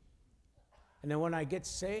 And then when I get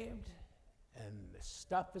saved and the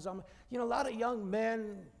stuff is on me, a lot of young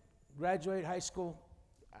men graduate high school.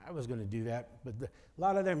 I was going to do that, but a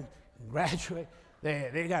lot of them graduate.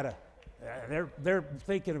 They got a. They're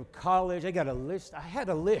thinking of college. They got a list. I had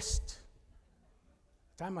a list.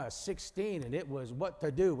 The time I was 16, and it was what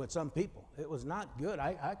to do with some people. It was not good.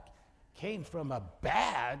 I came from a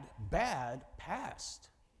bad past.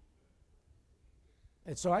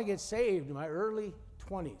 And so I get saved in my early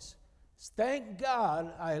 20s. Thank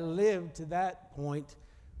God I lived to that point.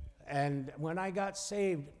 And when I got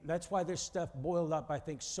saved, that's why this stuff boiled up, I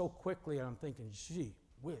think, so quickly. And I'm thinking, gee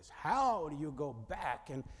whiz, how do you go back?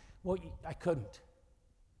 And, well, I couldn't.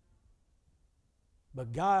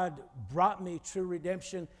 But God brought me true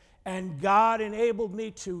redemption, and God enabled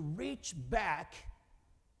me to reach back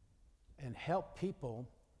and help people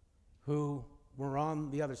who were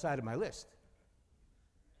on the other side of my list.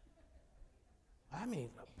 I mean,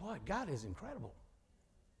 boy, God is incredible.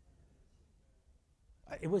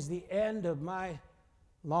 It was the end of my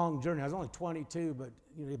long journey. I was only 22, but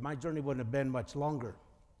my journey wouldn't have been much longer.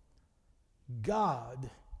 God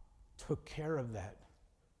took care of that.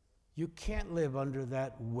 You can't live under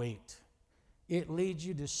that weight. It leads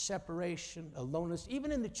you to separation, aloneness,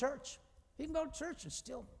 even in the church. You can go to church and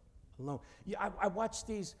still alone. I watched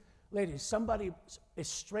these ladies. Somebody's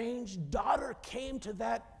estranged daughter came to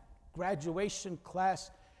that graduation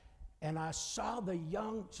class, and I saw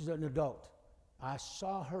she's an adult. I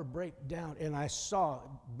saw her break down, and I saw,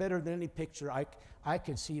 better than any picture I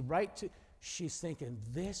could see right to, she's thinking,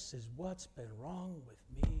 this is what's been wrong with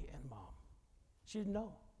me and Mom. She didn't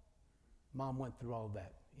know. Mom went through all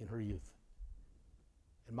that in her youth.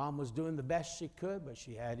 And Mom was doing the best she could, but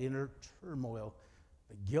she had inner turmoil,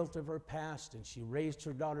 the guilt of her past, and she raised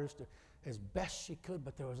her daughters as best she could,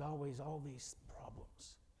 but there was always all these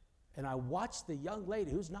problems. And I watched the young lady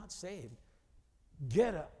who's not saved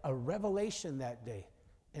get a revelation that day,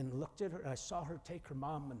 and looked at her, and I saw her take her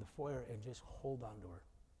mom in the foyer and just hold on to her.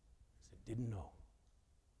 I said, didn't know.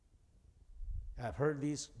 I've heard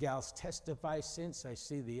these gals testify since. I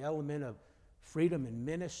see the element of freedom in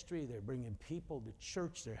ministry. They're bringing people to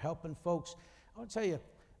church. They're helping folks. I want to tell you,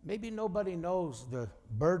 maybe nobody knows the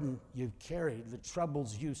burden you've carried, the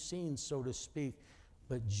troubles you've seen, so to speak,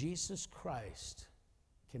 but Jesus Christ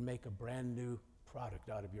can make a brand new product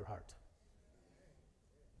out of your heart.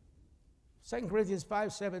 2 Corinthians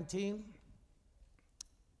 5:17, if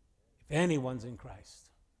anyone's in Christ,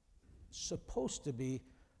 supposed to be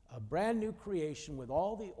a brand new creation with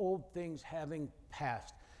all the old things having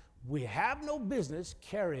passed. We have no business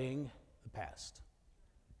carrying the past.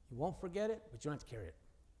 You won't forget it, but you don't have to carry it.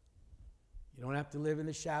 You don't have to live in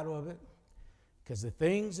the shadow of it, because the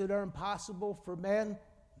things that are impossible for men,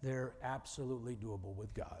 they're absolutely doable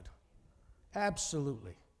with God.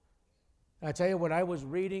 Absolutely. And I tell you, when I was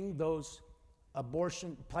reading those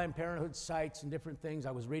abortion, Planned Parenthood sites and different things,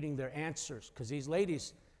 I was reading their answers, because these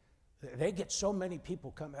ladies, they get so many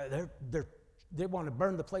people come. They want to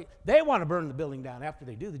burn the place. They want to burn the building down after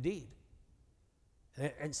they do the deed.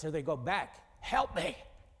 And so they go back, help me.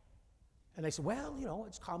 And they say, well,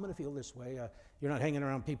 it's common to feel this way. You're not hanging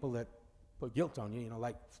around people that put guilt on you,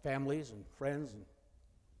 like families and friends and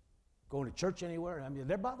going to church anywhere. I mean,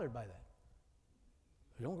 they're bothered by that.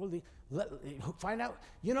 You don't really find out,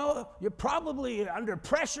 you're probably under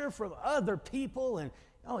pressure from other people, and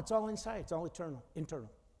it's all inside. It's all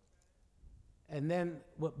internal. And then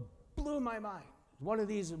what blew my mind, one of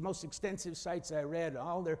these most extensive sites I read,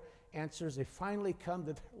 all their answers, they finally come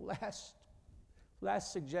to their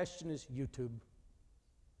last suggestion is YouTube.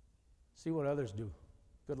 See what others do.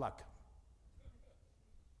 Good luck.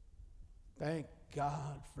 Thank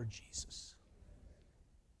God for Jesus.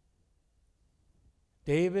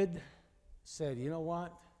 David said, you know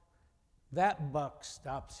what? That buck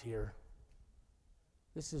stops here.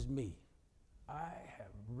 This is me. I have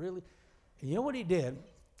really... And you know what he did?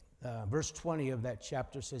 Verse 20 of that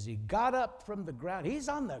chapter says he got up from the ground. He's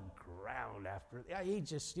on the ground after.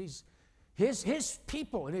 His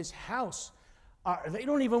people in his house, they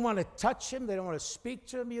don't even want to touch him. They don't want to speak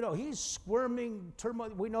to him. He's squirming, turmoil.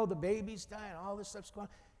 We know the baby's dying. All this stuff's going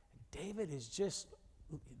on. David is just,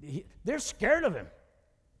 they're scared of him.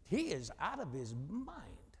 He is out of his mind.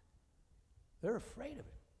 They're afraid of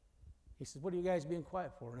him. He says, what are you guys being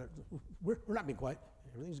quiet for? We're not being quiet.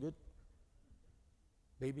 Everything's good.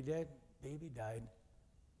 Baby dead, baby died.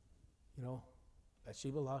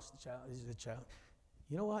 Bathsheba lost the child. This is the child.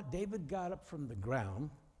 You know what? David got up from the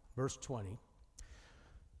ground, verse 20.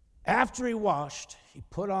 After he washed, he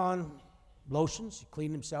put on lotions, he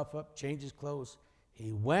cleaned himself up, changed his clothes.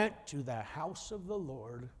 He went to the house of the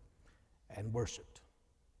Lord and worshiped.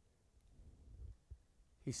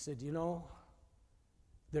 He said,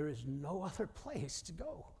 there is no other place to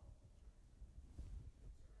go.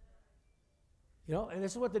 And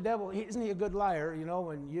this is what the devil, isn't he a good liar?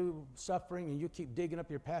 When you're suffering and you keep digging up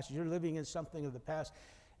your past, you're living in something of the past.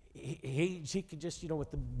 He could just,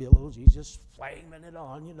 with the billows, he's just flaming it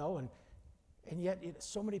on, and yet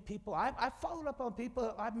so many people, I've followed up on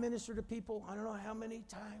people, I've ministered to people, I don't know how many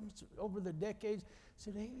times over the decades,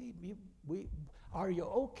 said, hey, are you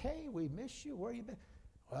okay? We miss you. Where you been?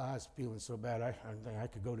 Well, I was feeling so bad, I think I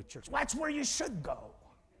could go to church. Well, that's where you should go.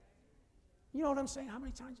 You know what I'm saying? How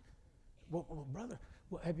many times? Well, brother,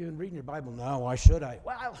 have you been reading your Bible? No, why should I?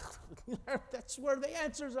 Well, that's where the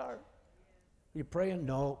answers are. Are you praying?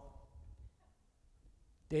 No.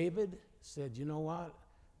 David said, you know what?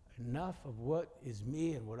 Enough of what is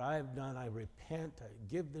me and what I've done. I repent. I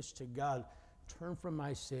give this to God. Turn from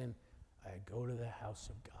my sin. I go to the house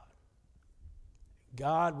of God.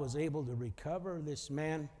 God was able to recover this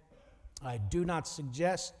man I do not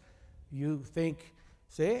suggest you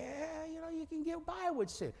say, you can get by with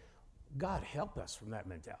sin. God help us from that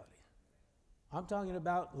mentality. I'm talking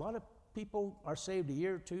about a lot of people are saved a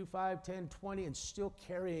year, 2, 5, 10, 20, and still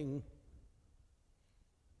carrying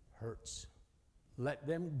hurts. Let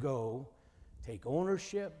them go. Take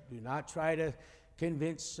ownership. Do not try to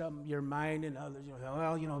convince your mind and others.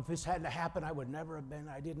 If this hadn't happened, I would never have been.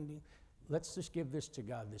 I didn't. Let's just give this to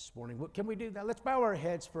God this morning. Can we do that? Let's bow our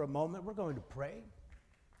heads for a moment. We're going to pray.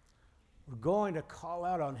 We're going to call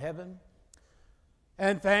out on heaven.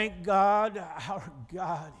 And thank God, our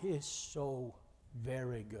God is so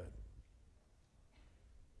very good.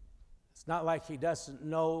 It's not like he doesn't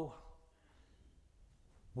know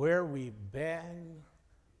where we've been,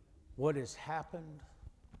 what has happened,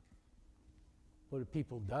 what have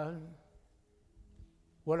people done,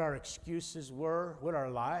 what our excuses were, what our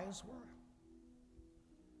lies were.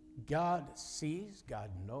 God sees, God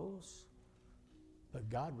knows, but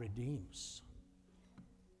God redeems.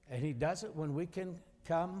 And he does it when we can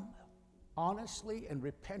come honestly and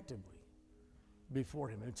repentively before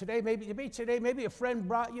him. And today, maybe a friend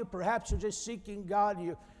brought you, perhaps you're just seeking God,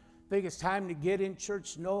 you think it's time to get in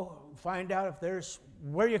church, find out if there's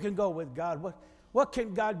where you can go with God. What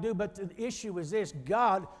can God do? But the issue is this: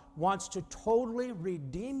 God wants to totally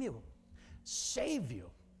redeem you, save you,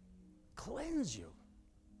 cleanse you.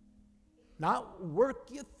 Not work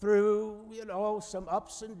you through, some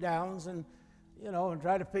ups and downs and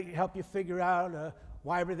try to help you figure out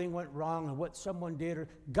why everything went wrong and what someone did.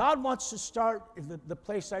 God wants to start in the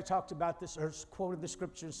place I talked about this, or quoted the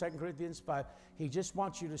scripture in 2 Corinthians 5. He just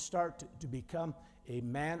wants you to start to become a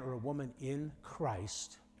man or a woman in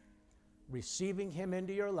Christ, receiving him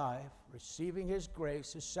into your life, receiving his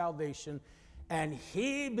grace, his salvation, and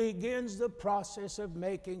he begins the process of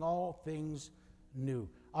making all things new.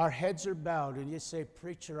 Our heads are bowed, and you say,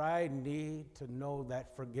 "Preacher, I need to know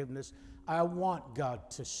that forgiveness. I want God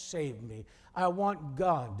to save me. I want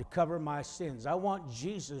God to cover my sins. I want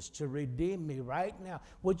Jesus to redeem me right now."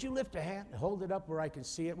 Would you lift a hand and hold it up where I can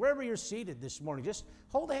see it? Wherever you're seated this morning, just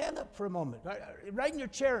hold a hand up for a moment. Right in your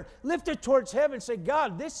chair, lift it towards heaven and say,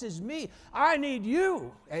 "God, this is me. I need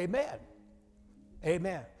you." Amen.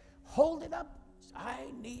 Amen. Hold it up. I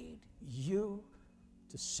need you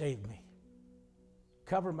to save me.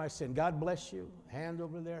 Cover my sin. God bless you. Hand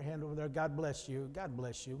over there, hand over there. God bless you. God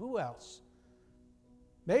bless you. Who else?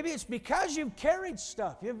 Maybe it's because you've carried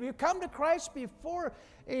stuff. You've come to Christ before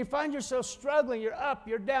and you find yourself struggling. You're up,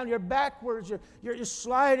 you're down, you're backwards, you're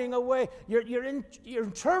sliding away. You're in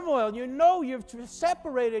turmoil. You've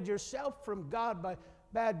separated yourself from God by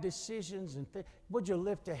bad decisions and things. Would you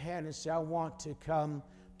lift a hand and say, "I want to come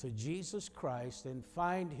to Jesus Christ and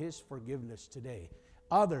find his forgiveness today"?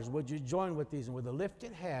 Others, would you join with these? And with a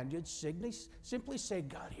lifted hand, you'd simply say,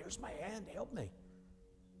 "God, here's my hand. Help me.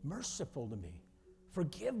 Merciful to me.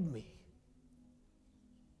 Forgive me."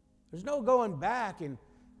 There's no going back and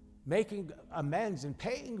making amends and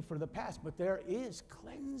paying for the past, but there is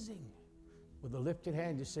cleansing. With a lifted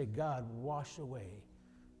hand, you say, "God, wash away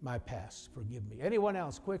my past. Forgive me." Anyone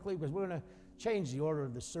else, quickly, because we're going to change the order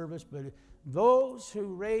of the service, but those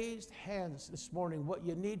who raised hands this morning, what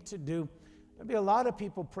you need to do, there'll be a lot of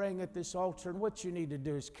people praying at this altar, and what you need to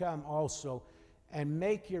do is come also and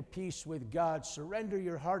make your peace with God. Surrender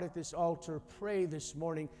your heart at this altar. Pray this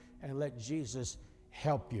morning and let Jesus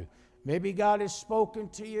help you. Maybe God has spoken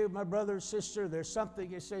to you, my brother or sister. There's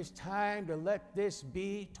something that says, "Time to let this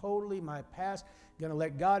be totally my past." Going to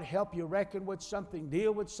let God help you reckon with something,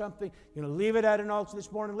 deal with something. Going to leave it at an altar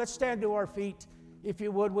this morning. Let's stand to our feet, if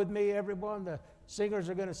you would, with me, everyone. The singers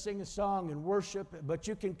are going to sing a song and worship, but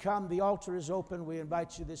you can come. The altar is open. We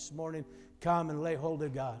invite you this morning. Come and lay hold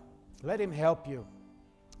of God. Let him help you.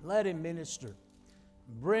 Let him minister.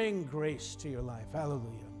 Bring grace to your life.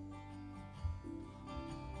 Hallelujah.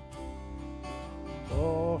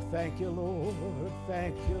 Oh, thank you, Lord.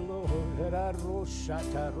 Thank you, Lord. All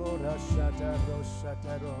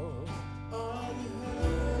you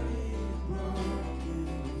heard is broken.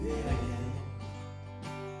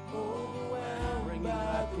 Bring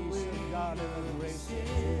by the peace of God and the grace of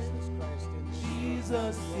Jesus Christ in this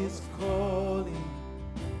Jesus is calling.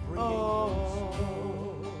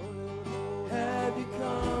 Have you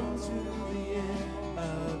come to the end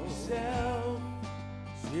of yourself?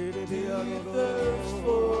 Do you thirst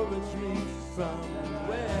for a drink from the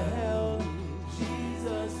well?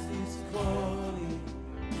 Jesus is calling.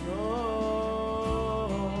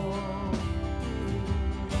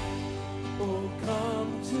 Oh,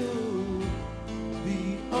 come to the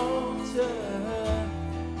altar.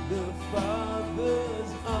 The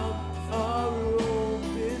Father's arms are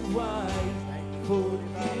open wide.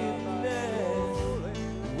 Forgiveness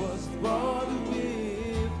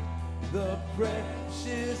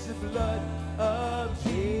precious blood of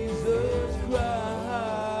Jesus Christ.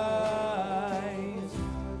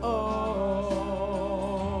 Oh,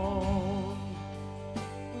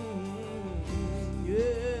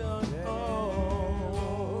 yeah,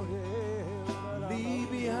 oh, leave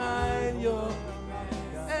behind your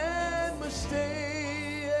and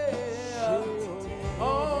mistake,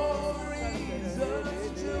 all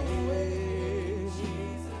reasons to wait.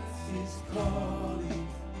 He's calling.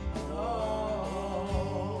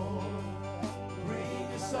 Oh, bring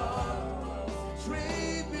us on,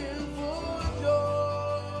 tripping for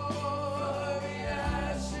joy. The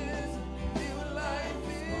ashes, new life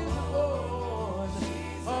is born.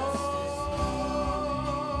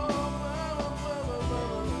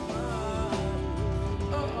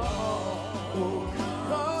 Oh,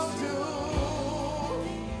 come to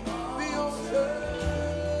the altar.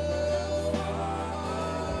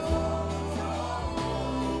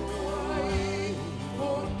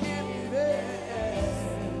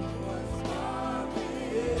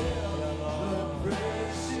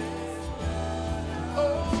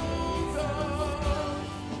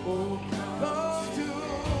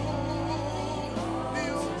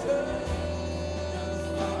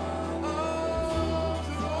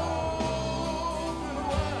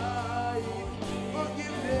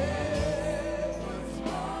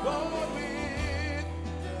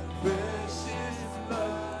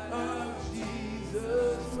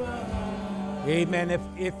 Amen.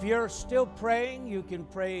 If you're still praying, you can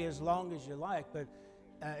pray as long as you like. But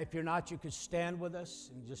if you're not, you could stand with us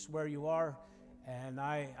and just where you are. And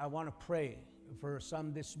I want to pray for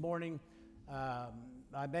some this morning. I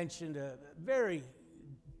mentioned a very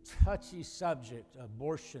touchy subject,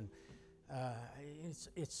 abortion.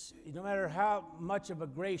 It's no matter how much of a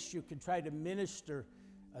grace you can try to minister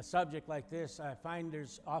a subject like this, I find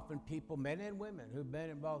there's often people, men and women, who've been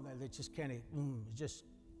involved in it, that just kind of, it just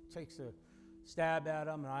takes a stab at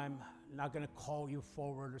them, and I'm not going to call you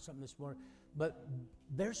forward or something this morning. But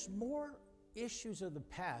there's more issues of the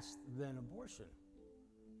past than abortion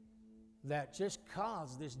that just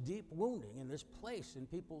cause this deep wounding in this place in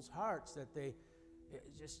people's hearts that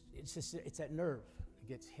it's that nerve that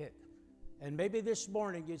gets hit. And maybe this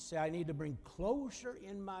morning you'd say, I need to bring closure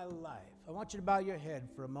in my life. I want you to bow your head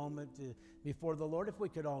for a moment before the Lord, if we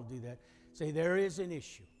could all do that. Say, there is an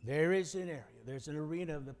issue, there is an area, there's an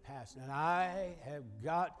arena of the past, and I have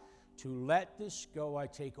got to let this go. I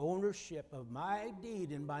take ownership of my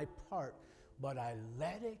deed and my part, but I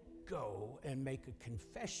let it go and make a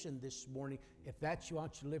confession this morning. If that's you, I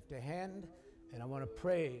want you to lift a hand, and I want to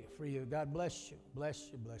pray for you. God bless you, bless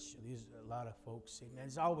you, bless you. These are a lot of folks. Amen.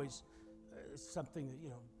 It's always something that,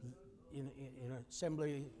 in an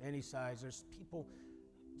assembly any size, there's people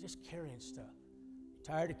just carrying stuff.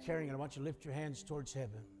 Tired of carrying it. I want you to lift your hands towards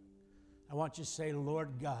heaven. I want you to say,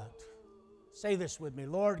 Lord God, say this with me,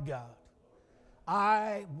 Lord God,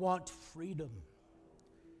 I want freedom.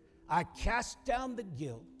 I cast down the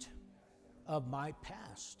guilt of my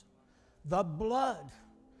past. The blood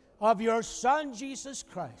of your Son, Jesus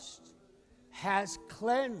Christ, has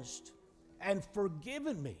cleansed and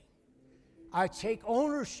forgiven me. I take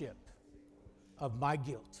ownership of my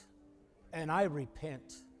guilt, and I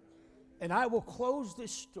repent. And I will close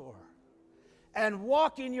this door and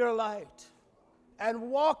walk in your light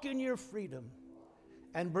and walk in your freedom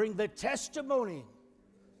and bring the testimony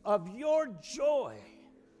of your joy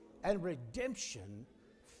and redemption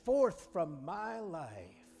forth from my life.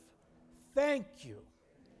 Thank you.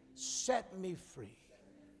 Set me free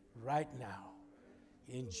right now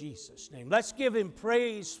in Jesus' name. Let's give him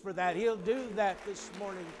praise for that. He'll do that this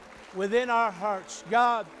morning within our hearts.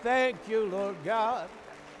 God, thank you, Lord God.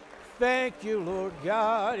 Thank you, Lord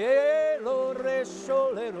God. Come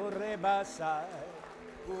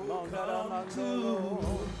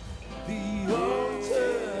to the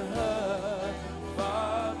altar,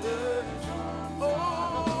 Father.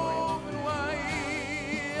 Open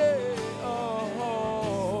wide,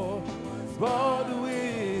 oh, bought with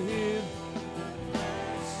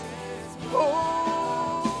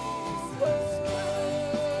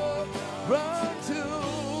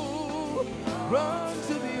run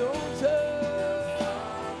to the altar.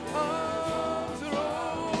 Arms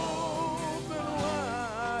are open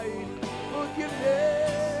wide.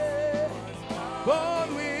 Forgiveness, bought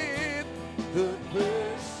with the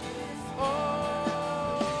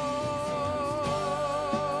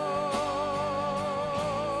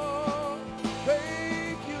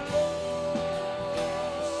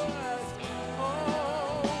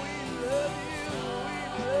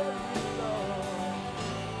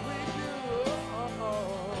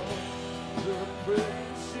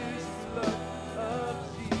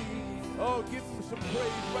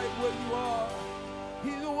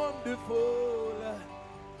wonderful.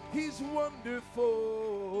 He's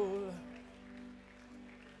wonderful.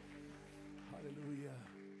 Hallelujah.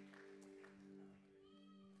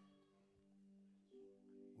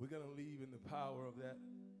 We're going to leave in the power of that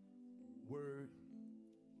word,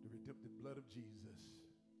 the redemptive blood of Jesus,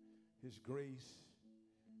 his grace,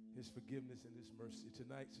 his forgiveness, and his mercy.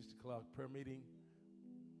 Tonight, 6 o'clock prayer meeting,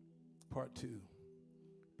 part 2,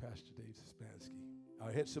 Pastor Dave Szczepanski.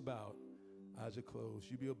 Our heads are bowed, eyes are closed.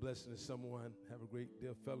 You be a blessing to someone. Have a great day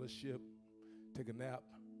of fellowship. Take a nap.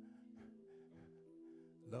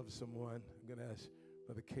 Love someone. I'm going to ask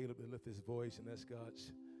Brother Caleb to lift his voice, and that's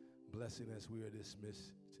God's blessing as we are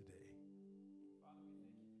dismissed today. Father, we thank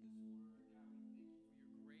you for this word, God. We thank you for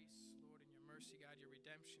your grace, Lord, and your mercy, God, your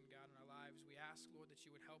redemption, God, in our lives. We ask, Lord, that you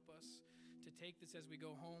would help us to take this as we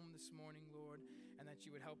go home this morning, Lord, and that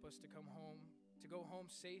you would help us to come home, to go home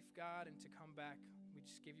safe, God, and to come back. We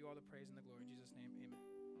just give you all the praise and the glory. In Jesus' name, amen.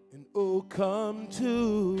 And oh, come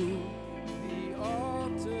to the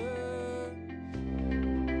altar.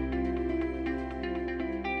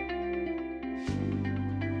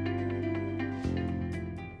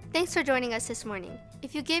 Thanks for joining us this morning.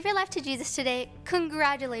 If you gave your life to Jesus today,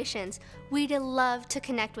 congratulations. We'd love to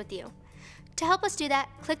connect with you. To help us do that,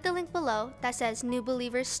 click the link below that says New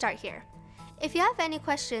Believers Start Here. If you have any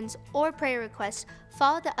questions or prayer requests,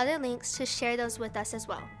 follow the other links to share those with us as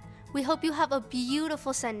well. We hope you have a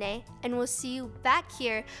beautiful Sunday, and we'll see you back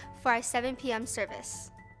here for our 7 p.m.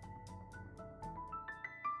 service.